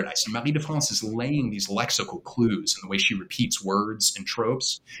earthly paradise. And Marie de France is laying these lexical clues in the way she repeats words and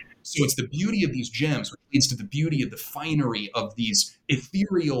tropes. So it's the beauty of these gems, which leads to the beauty of the finery of these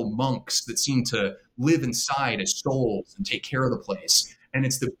ethereal monks that seem to live inside as souls and take care of the place. And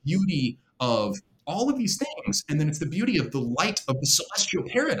it's the beauty of all of these things. And then it's the beauty of the light of the celestial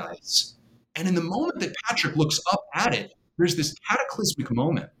paradise. And in the moment that Patrick looks up at it, there's this cataclysmic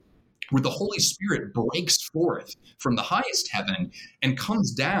moment where the Holy Spirit breaks forth from the highest heaven and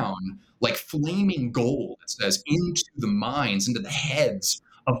comes down like flaming gold, it says, into the minds, into the heads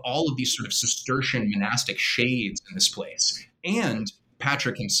of all of these sort of Cistercian monastic shades in this place, and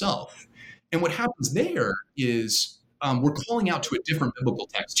Patrick himself. And what happens there is we're calling out to a different biblical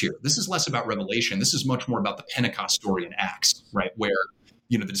text here. This is less about Revelation. This is much more about the Pentecost story in Acts, right? Where,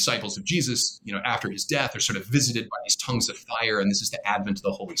 the disciples of Jesus, after his death are sort of visited by these tongues of fire, and this is the advent of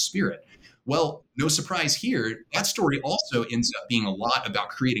the Holy Spirit. Well, no surprise here, that story also ends up being a lot about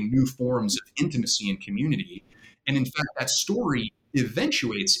creating new forms of intimacy and community. And in fact, that story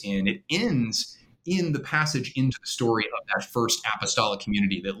it ends in the passage into the story of that first apostolic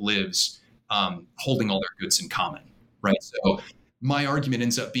community that lives holding all their goods in common, right? So my argument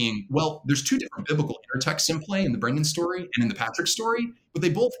ends up being, well, there's two different biblical intertexts in play in the Brendan story and in the Patrick story, but they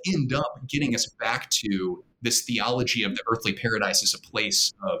both end up getting us back to this theology of the earthly paradise as a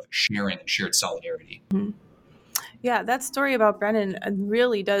place of sharing and shared solidarity. Mm-hmm. Yeah, that story about Brendan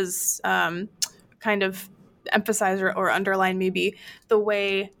really does kind of emphasize or underline maybe the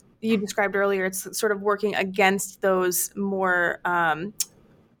way you described earlier. It's sort of working against those more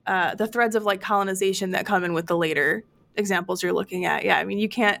the threads of like colonization that come in with the later examples you're looking at. Yeah, I mean, you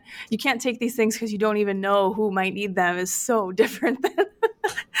can't take these things because you don't even know who might need them is so different than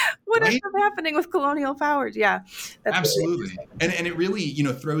what ends up happening with colonial powers. Yeah, that's absolutely. And it really,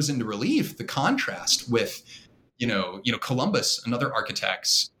 throws into relief the contrast with, Columbus and other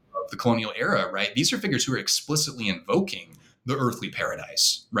architects of the colonial era, right? These are figures who are explicitly invoking the earthly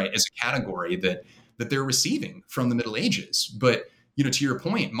paradise, right, as a category that they're receiving from the Middle Ages. But to your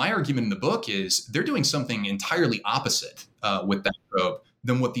point, my argument in the book is they're doing something entirely opposite with that trope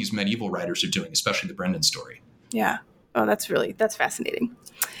than what these medieval writers are doing, especially the Brendan story. Yeah. Oh, that's fascinating.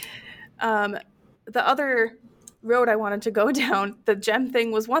 The other road I wanted to go down, the gem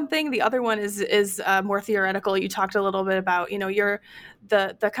thing was one thing. The other one is more theoretical. You talked a little bit about,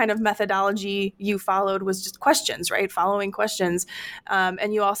 the kind of methodology you followed was just questions, right? Following questions.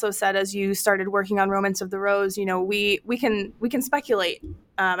 And you also said, as you started working on Romance of the Rose, we can speculate.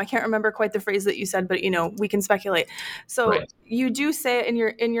 I can't remember quite the phrase that you said, but we can speculate. So Right. You do say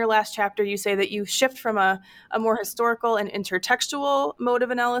in your last chapter, you say that you shift from a more historical and intertextual mode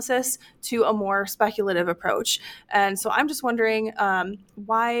of analysis to a more speculative approach. And so I'm just wondering,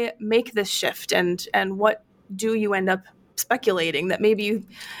 why make this shift, and what do you end up speculating that maybe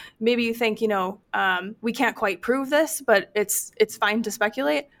you think we can't quite prove this, but it's fine to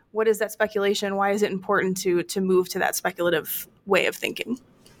speculate. What is that speculation? Why is it important to move to that speculative way of thinking?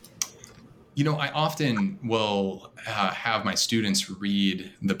 I often will have my students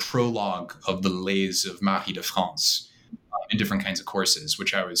read the prologue of the Lays of Marie de France in different kinds of courses,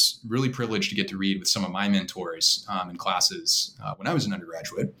 which I was really privileged to get to read with some of my mentors in classes when I was an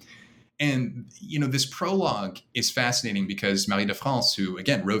undergraduate. And, this prologue is fascinating because Marie de France, who,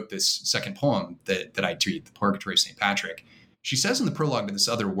 again, wrote this second poem that I treat, The Purgatory of St. Patrick, she says in the prologue to this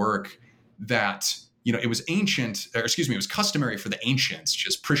other work that, it was it was customary for the ancients,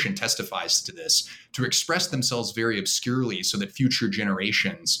 just Priscian testifies to this, to express themselves very obscurely so that future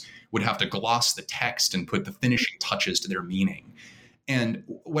generations would have to gloss the text and put the finishing touches to their meaning. And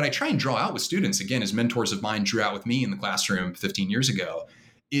what I try and draw out with students, again, as mentors of mine drew out with me in the classroom 15 years ago,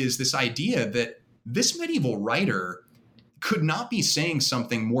 is this idea that this medieval writer could not be saying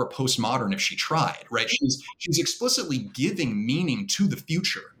something more postmodern if she tried, right? She's explicitly giving meaning to the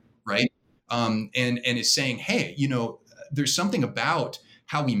future, right? And is saying, hey, there's something about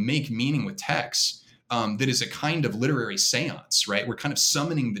how we make meaning with text that is a kind of literary seance, right? We're kind of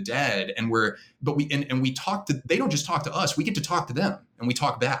summoning the dead, and we talk to. They don't just talk to us; we get to talk to them, and we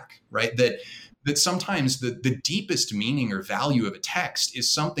talk back, right? That sometimes the deepest meaning or value of a text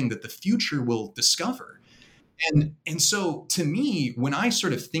is something that the future will discover. And so to me, when I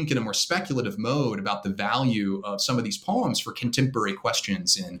sort of think in a more speculative mode about the value of some of these poems for contemporary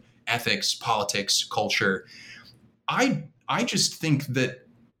questions in ethics, politics, culture, I just think that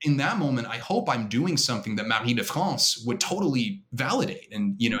in that moment, I hope I'm doing something that Marie de France would totally validate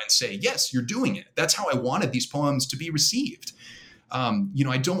and say, yes, you're doing it. That's how I wanted these poems to be received.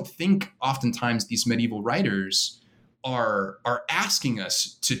 I don't think oftentimes these medieval writers are asking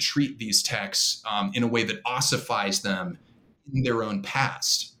us to treat these texts in a way that ossifies them in their own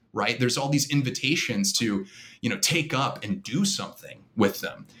past, right? There's all these invitations to, take up and do something with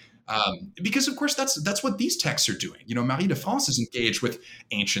them. Because of course that's what these texts are doing. Marie de France is engaged with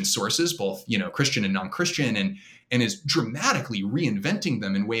ancient sources, both, Christian and non-Christian, and is dramatically reinventing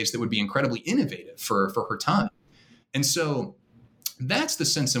them in ways that would be incredibly innovative for her time. And so that's the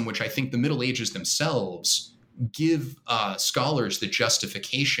sense in which I think the Middle Ages themselves give scholars the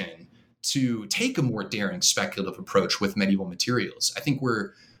justification to take a more daring speculative approach with medieval materials. I think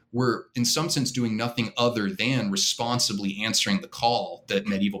we're in some sense doing nothing other than responsibly answering the call that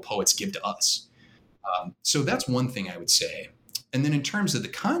medieval poets give to us. So that's one thing I would say. And then in terms of the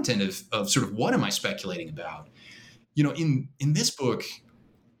content of sort of what am I speculating about, in this book,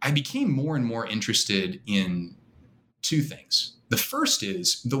 I became more and more interested in two things. The first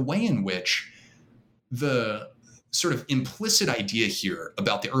is the way in which the sort of implicit idea here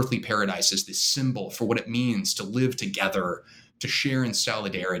about the earthly paradise as this symbol for what it means to live together, to share in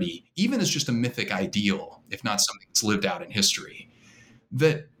solidarity, even as just a mythic ideal, if not something that's lived out in history,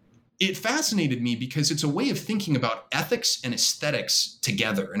 that it fascinated me because it's a way of thinking about ethics and aesthetics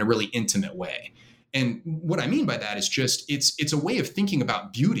together in a really intimate way. And what I mean by that is just it's a way of thinking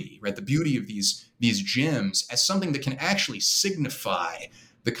about beauty, right? The beauty of these gems as something that can actually signify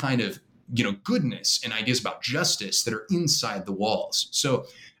the kind of goodness and ideas about justice that are inside the walls. So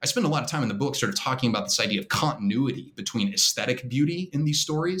I spend a lot of time in the book sort of talking about this idea of continuity between aesthetic beauty in these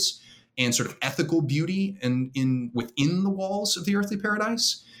stories and sort of ethical beauty within the walls of the earthly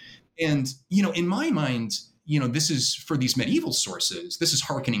paradise. And, in my mind, this is for these medieval sources, this is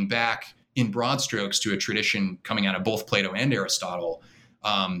hearkening back in broad strokes to a tradition coming out of both Plato and Aristotle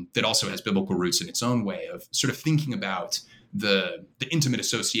that also has biblical roots in its own way of sort of thinking about the intimate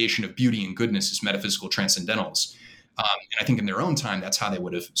association of beauty and goodness as metaphysical transcendentals. And I think in their own time, that's how they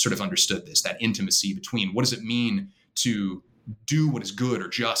would have sort of understood this, that intimacy between what does it mean to do what is good or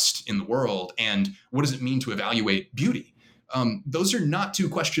just in the world, and what does it mean to evaluate beauty? Those are not two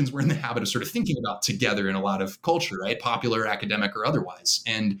questions we're in the habit of sort of thinking about together in a lot of culture, right? Popular, academic, or otherwise.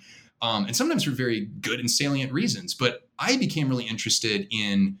 And sometimes for very good and salient reasons. But I became really interested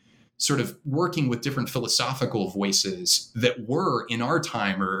in sort of working with different philosophical voices that were in our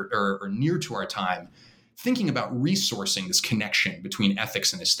time or near to our time, thinking about resourcing this connection between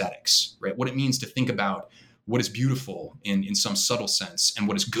ethics and aesthetics, right? What it means to think about what is beautiful in some subtle sense and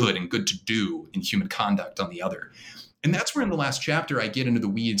what is good and good to do in human conduct on the other. And that's where in the last chapter I get into the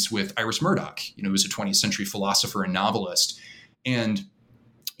weeds with Iris Murdoch, who was a 20th century philosopher and novelist, and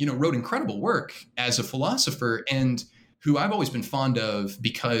wrote incredible work as a philosopher, and who I've always been fond of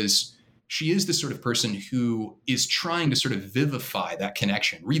because she is the sort of person who is trying to sort of revivify that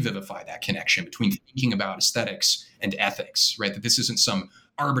connection between thinking about aesthetics and ethics, right? That this isn't some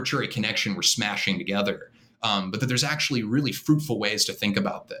arbitrary connection we're smashing together, but that there's actually really fruitful ways to think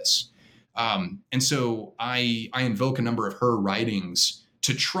about this. And so I invoke a number of her writings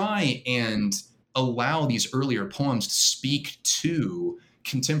to try and allow these earlier poems to speak to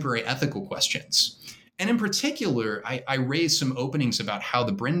contemporary ethical questions. And in particular, I raise some openings about how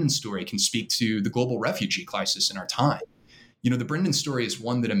the Brendan story can speak to the global refugee crisis in our time. The Brendan story is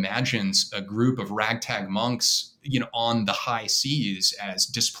one that imagines a group of ragtag monks, on the high seas as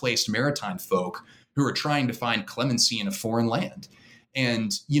displaced maritime folk who are trying to find clemency in a foreign land.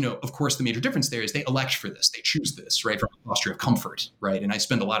 And, of course, the major difference there is they elect for this. They choose this, right, from a posture of comfort, right? And I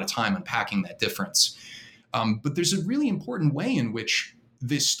spend a lot of time unpacking that difference. But there's a really important way in which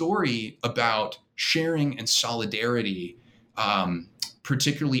this story about sharing and solidarity,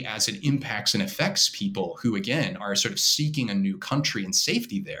 particularly as it impacts and affects people who, again, are sort of seeking a new country and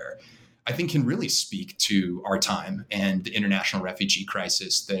safety there, I think can really speak to our time and the international refugee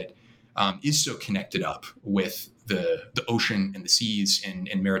crisis that is so connected up with the ocean and the seas and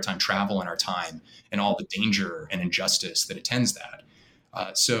maritime travel in our time and all the danger and injustice that attends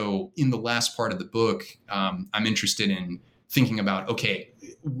that. So in the last part of the book, I'm interested in thinking about, okay,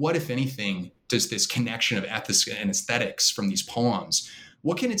 what, if anything, does this connection of ethics and aesthetics from these poems,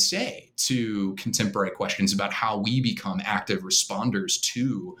 what can it say to contemporary questions about how we become active responders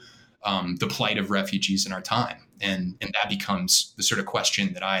to the plight of refugees in our time? And that becomes the sort of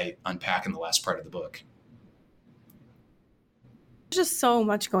question that I unpack in the last part of the book. There's just so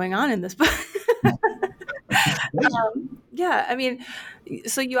much going on in this book. Yeah, I mean,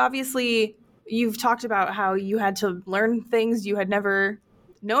 so you've talked about how you had to learn things you had never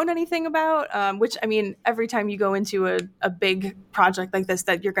known anything about, which, I mean, every time you go into a big project like this,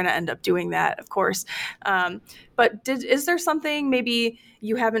 that you're going to end up doing that, of course. But is there something maybe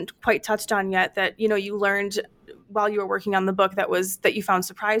you haven't quite touched on yet that, you learned while you were working on the book that you found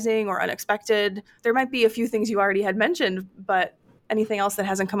surprising or unexpected? There might be a few things you already had mentioned, but anything else that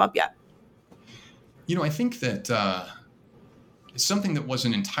hasn't come up yet? I think that it's something that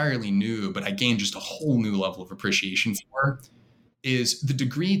wasn't entirely new, but I gained just a whole new level of appreciation for, is the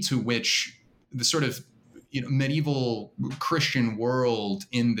degree to which the sort of medieval Christian world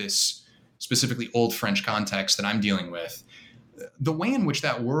in this specifically old French context that I'm dealing with, the way in which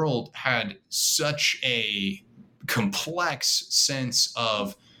that world had such a complex sense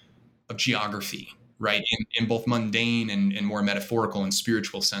of geography, right, in both mundane and more metaphorical and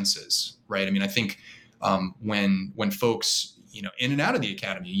spiritual senses, right? I mean, I think when folks in and out of the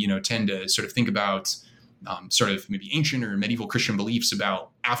academy tend to sort of think about sort of maybe ancient or medieval Christian beliefs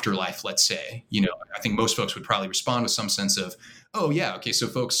about afterlife, let's say, I think most folks would probably respond with some sense of, oh yeah, okay, so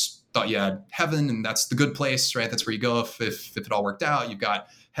folks thought you had heaven and that's the good place, right? That's where you go if it all worked out. You've got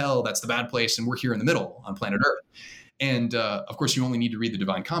hell, that's the bad place, and we're here in the middle on planet Earth. And of course, you only need to read the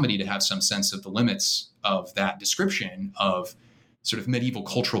Divine Comedy to have some sense of the limits of that description of sort of medieval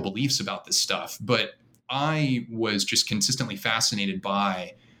cultural beliefs about this stuff. But I was just consistently fascinated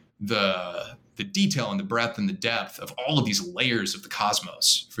by the detail and the breadth and the depth of all of these layers of the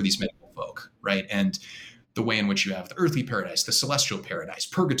cosmos for these medieval folk, right? And the way in which you have the earthly paradise, the celestial paradise,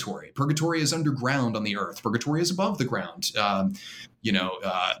 purgatory. Purgatory is underground on the earth. Purgatory is above the ground.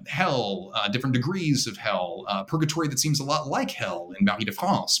 Hell, different degrees of hell. Purgatory that seems a lot like hell in Marie de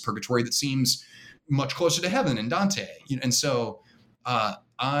France. Purgatory that seems much closer to heaven in Dante. And so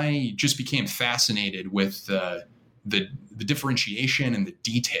I just became fascinated with the differentiation and the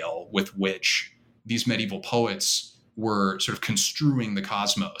detail with which these medieval poets were sort of construing the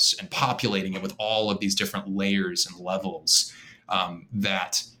cosmos and populating it with all of these different layers and levels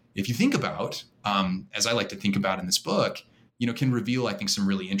that, if you think about, as I like to think about in this book, can reveal, I think, some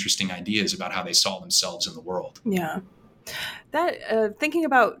really interesting ideas about how they saw themselves in the world. Yeah. That thinking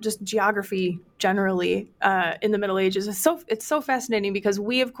about just geography generally in the Middle Ages it's so fascinating, because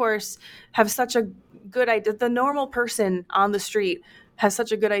we, of course, have such a good idea. The normal person on the street has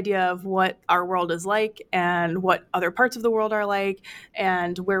such a good idea of what our world is like and what other parts of the world are like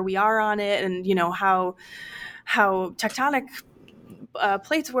and where we are on it, and how tectonic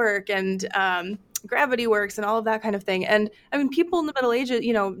plates work and gravity works and all of that kind of thing. And I mean, people in the Middle Ages,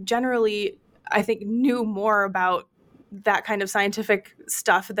 generally, I think, knew more about that kind of scientific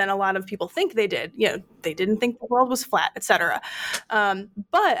stuff than a lot of people think they did. They didn't think the world was flat, etc. But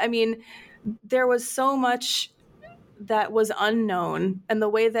I mean, there was so much that was unknown, and the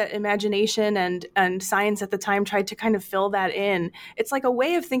way that imagination and science at the time tried to kind of fill that in. It's like a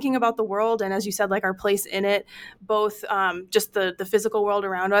way of thinking about the world, and as you said, like our place in it, both just the physical world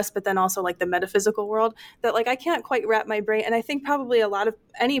around us, but then also like the metaphysical world, that like I can't quite wrap my brain, and I think probably a lot of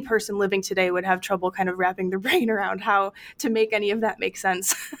any person living today would have trouble kind of wrapping their brain around how to make any of that make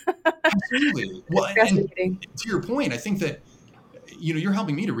sense. Absolutely. Well, and to your point, I think that you're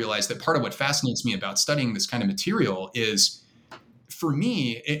helping me to realize that part of what fascinates me about studying this kind of material is, for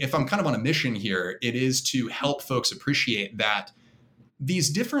me, if I'm kind of on a mission here, it is to help folks appreciate that these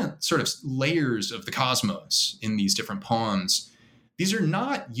different sort of layers of the cosmos in these different poems, these are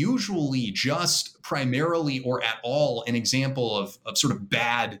not usually just primarily or at all an example of sort of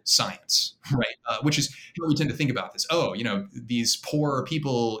bad science, right? Which is how we tend to think about this. Oh, these poor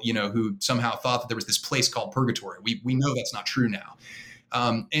people, who somehow thought that there was this place called purgatory. We know that's not true now.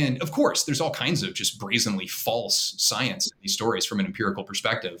 And of course, there's all kinds of just brazenly false science in these stories from an empirical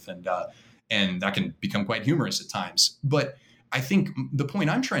perspective. And that can become quite humorous at times. But I think the point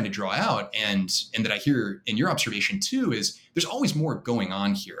I'm trying to draw out and that I hear in your observation too is there's always more going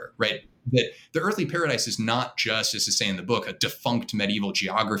on here, right? That the earthly paradise is not just, as to say in the book, a defunct medieval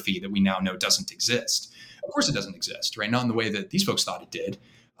geography that we now know doesn't exist. Of course it doesn't exist, right? Not in the way that these folks thought it did.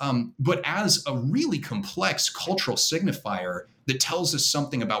 But as a really complex cultural signifier that tells us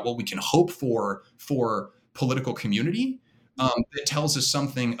something about what we can hope for political community, that tells us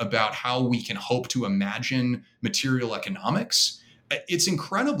something about how we can hope to imagine material economics, it's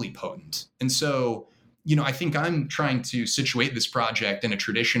incredibly potent. And so, I think I'm trying to situate this project in a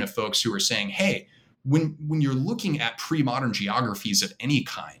tradition of folks who are saying, hey, when you're looking at pre-modern geographies of any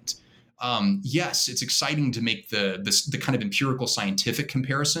kind, yes, it's exciting to make the kind of empirical scientific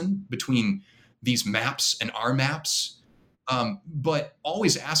comparison between these maps and our maps. But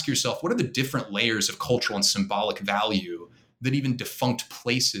always ask yourself, what are the different layers of cultural and symbolic value that even defunct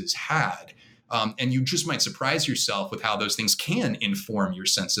places had? And you just might surprise yourself with how those things can inform your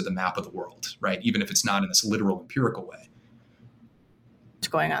sense of the map of the world, right? Even if it's not in this literal empirical way. What's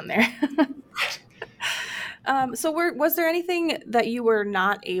going on there? So was there anything that you were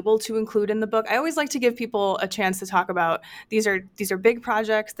not able to include in the book? I always like to give people a chance to talk about these are big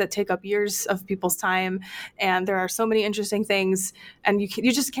projects that take up years of people's time, and there are so many interesting things, and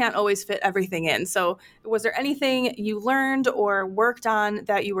you just can't always fit everything in. So was there anything you learned or worked on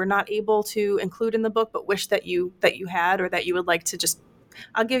that you were not able to include in the book but wish that you had, or that you would like to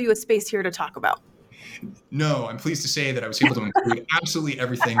I'll give you a space here to talk about? No, I'm pleased to say that I was able to include absolutely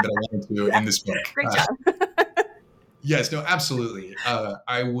everything that I wanted to in this book. Great job. Yes, no, absolutely.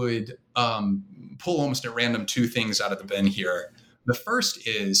 I would pull almost at random two things out of the bin here. The first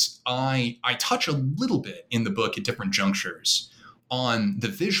is I touch a little bit in the book at different junctures on the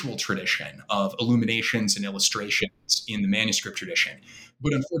visual tradition of illuminations and illustrations in the manuscript tradition.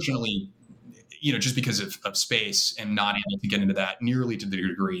 But unfortunately, just because of space and not able to get into that nearly to the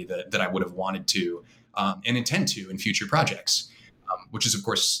degree that I would have wanted to and intend to in future projects. Which is, of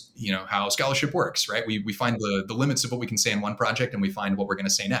course, how scholarship works, right? We find the limits of what we can say in one project and we find what we're going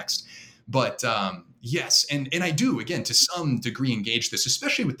to say next. But yes, and I do, again, to some degree engage this,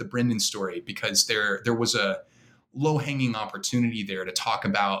 especially with the Brendan story, because there was a low-hanging opportunity there to talk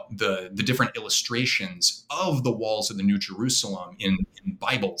about the different illustrations of the walls of the New Jerusalem in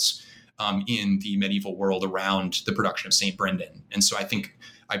Bibles in the medieval world around the production of St. Brendan. And so I think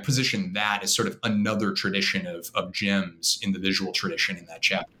I position that as sort of another tradition of gems in the visual tradition in that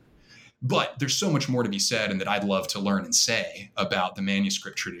chapter. But there's so much more to be said and that I'd love to learn and say about the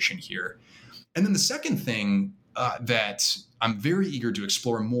manuscript tradition here. And then the second thing that I'm very eager to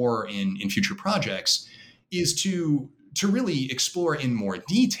explore more in future projects is to really explore in more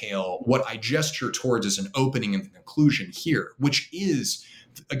detail what I gesture towards as an opening and conclusion here, which is,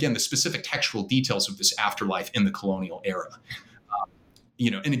 again, the specific textual details of this afterlife in the colonial era.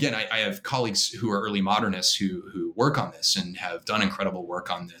 And again, I have colleagues who are early modernists who work on this and have done incredible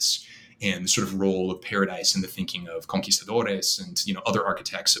work on this and the sort of role of paradise in the thinking of conquistadores and, other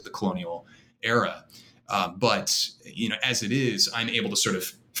architects of the colonial era. But as it is, I'm able to sort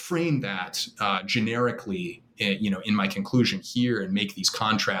of frame that generically, in my conclusion here and make these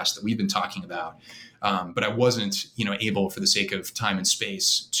contrasts that we've been talking about. But I wasn't, able, for the sake of time and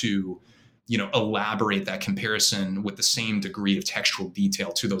space, to elaborate that comparison with the same degree of textual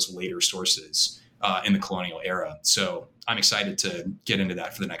detail to those later sources in the colonial era. So I'm excited to get into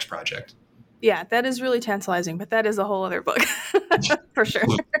that for the next project. Yeah, that is really tantalizing, but that is a whole other book for sure.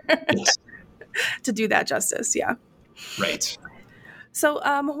 Yes. To do that justice. Yeah. Right. So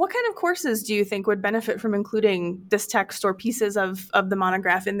what kind of courses do you think would benefit from including this text or pieces of the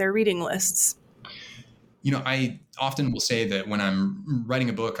monograph in their reading lists? I often will say that when I'm writing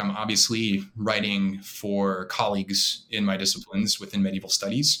a book, I'm obviously writing for colleagues in my disciplines within medieval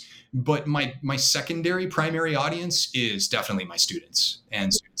studies. But my secondary primary audience is definitely my students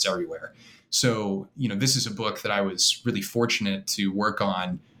and students everywhere. So, this is a book that I was really fortunate to work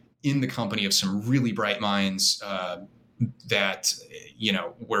on in the company of some really bright minds that,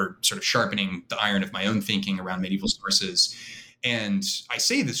 were sort of sharpening the iron of my own thinking around medieval sources. And I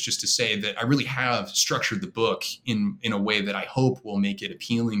say this just to say that I really have structured the book in a way that I hope will make it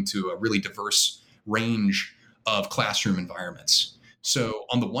appealing to a really diverse range of classroom environments. So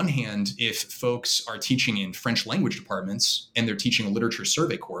on the one hand, if folks are teaching in French language departments and they're teaching a literature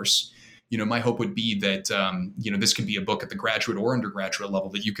survey course, my hope would be that, this could be a book at the graduate or undergraduate level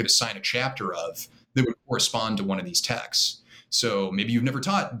that you could assign a chapter of that would correspond to one of these texts. So maybe you've never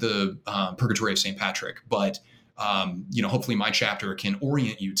taught the Purgatory of St. Patrick, but hopefully my chapter can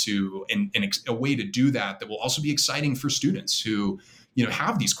orient you to a way to do that will also be exciting for students who,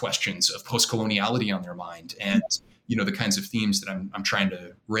 have these questions of post-coloniality on their mind and, the kinds of themes that I'm trying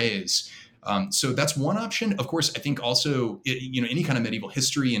to raise. So that's one option. Of course, I think also, any kind of medieval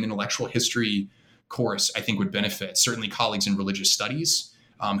history and intellectual history course, I think would benefit certainly colleagues in religious studies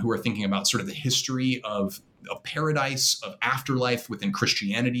who are thinking about sort of the history of paradise, of afterlife within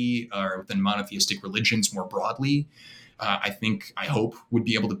Christianity or within monotheistic religions more broadly. I hope would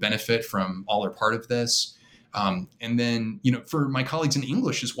be able to benefit from all or part of this. And then, for my colleagues in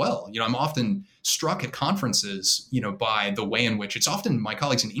English as well, I'm often struck at conferences, by the way in which it's often my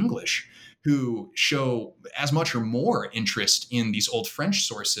colleagues in English who show as much or more interest in these old French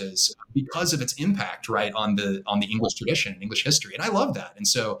sources because of its impact, right, on the English tradition, English history. And I love that. And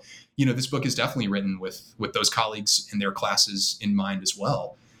so, this book is definitely written with those colleagues in their classes in mind as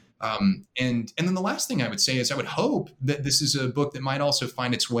well. And then the last thing I would say is I would hope that this is a book that might also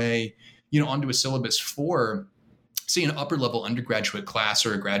find its way, onto a syllabus for, say, an upper level undergraduate class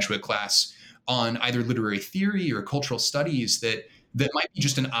or a graduate class on either literary theory or cultural studies that might be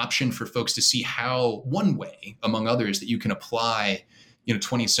just an option for folks to see how one way, among others, that you can apply,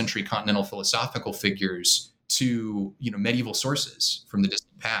 20th century continental philosophical figures to, medieval sources from the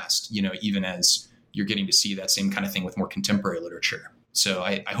distant past, even as you're getting to see that same kind of thing with more contemporary literature. So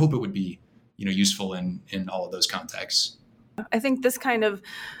I hope it would be, useful in all of those contexts. I think this kind of,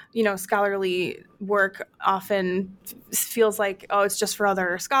 scholarly work often feels like, oh, it's just for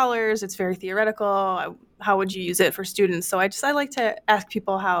other scholars. It's very theoretical. How would you use it for students? So I like to ask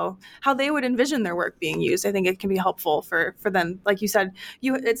people how they would envision their work being used. I think it can be helpful for them. Like you said,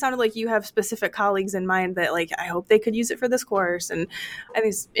 it sounded like you have specific colleagues in mind that, like, I hope they could use it for this course. And I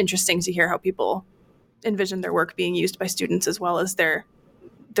think it's interesting to hear how people envision their work being used by students as well as their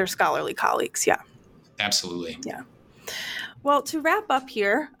scholarly colleagues. Yeah. Absolutely. Yeah. Well, to wrap up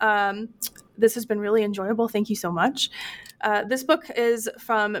here, this has been really enjoyable. Thank you so much. This book is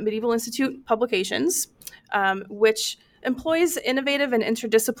from Medieval Institute Publications, which employs innovative and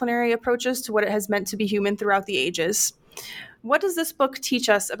interdisciplinary approaches to what it has meant to be human throughout the ages. What does this book teach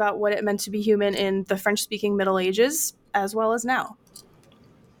us about what it meant to be human in the French-speaking Middle Ages, as well as now?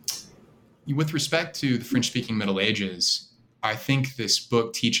 With respect to the French-speaking Middle Ages, I think this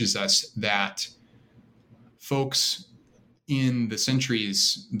book teaches us that folks in the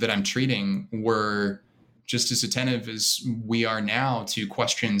centuries that I'm treating were just as attentive as we are now to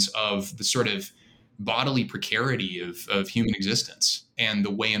questions of the sort of bodily precarity of human existence and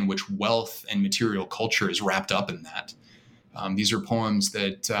the way in which wealth and material culture is wrapped up in that. These are poems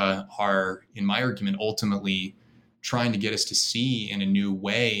that are, in my argument, ultimately trying to get us to see in a new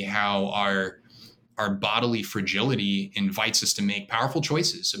way how our bodily fragility invites us to make powerful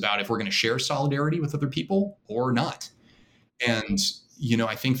choices about if we're going to share solidarity with other people or not. And,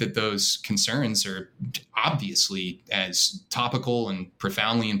 I think that those concerns are obviously as topical and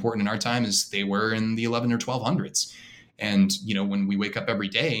profoundly important in our time as they were in the 11 or 1200s. And, when we wake up every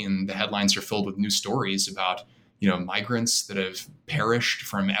day and the headlines are filled with new stories about, migrants that have perished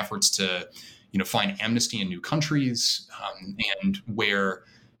from efforts to, find amnesty in new countries, and where,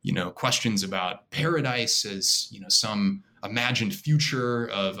 questions about paradise as, some imagined future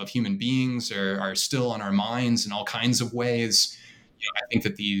of human beings are still on our minds in all kinds of ways. I think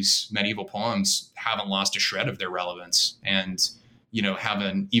that these medieval poems haven't lost a shred of their relevance and, have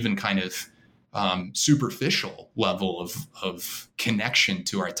an even kind of superficial level of connection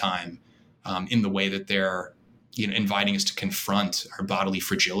to our time in the way that they're inviting us to confront our bodily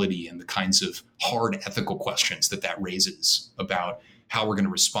fragility and the kinds of hard ethical questions that raises about how we're going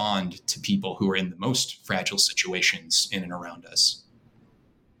to respond to people who are in the most fragile situations in and around us.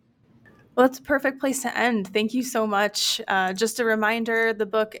 Well, that's a perfect place to end. Thank you so much. Just a reminder, the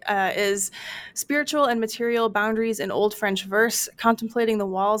book is Spiritual and Material Boundaries in Old French Verse, Contemplating the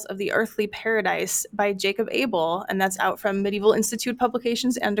Walls of the Earthly Paradise by Jacob Abell, and that's out from Medieval Institute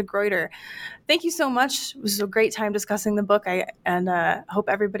Publications and De Gruyter. Thank you so much. It was a great time discussing the book, and hope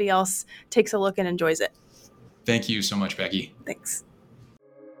everybody else takes a look and enjoys it. Thank you so much, Becky. Thanks.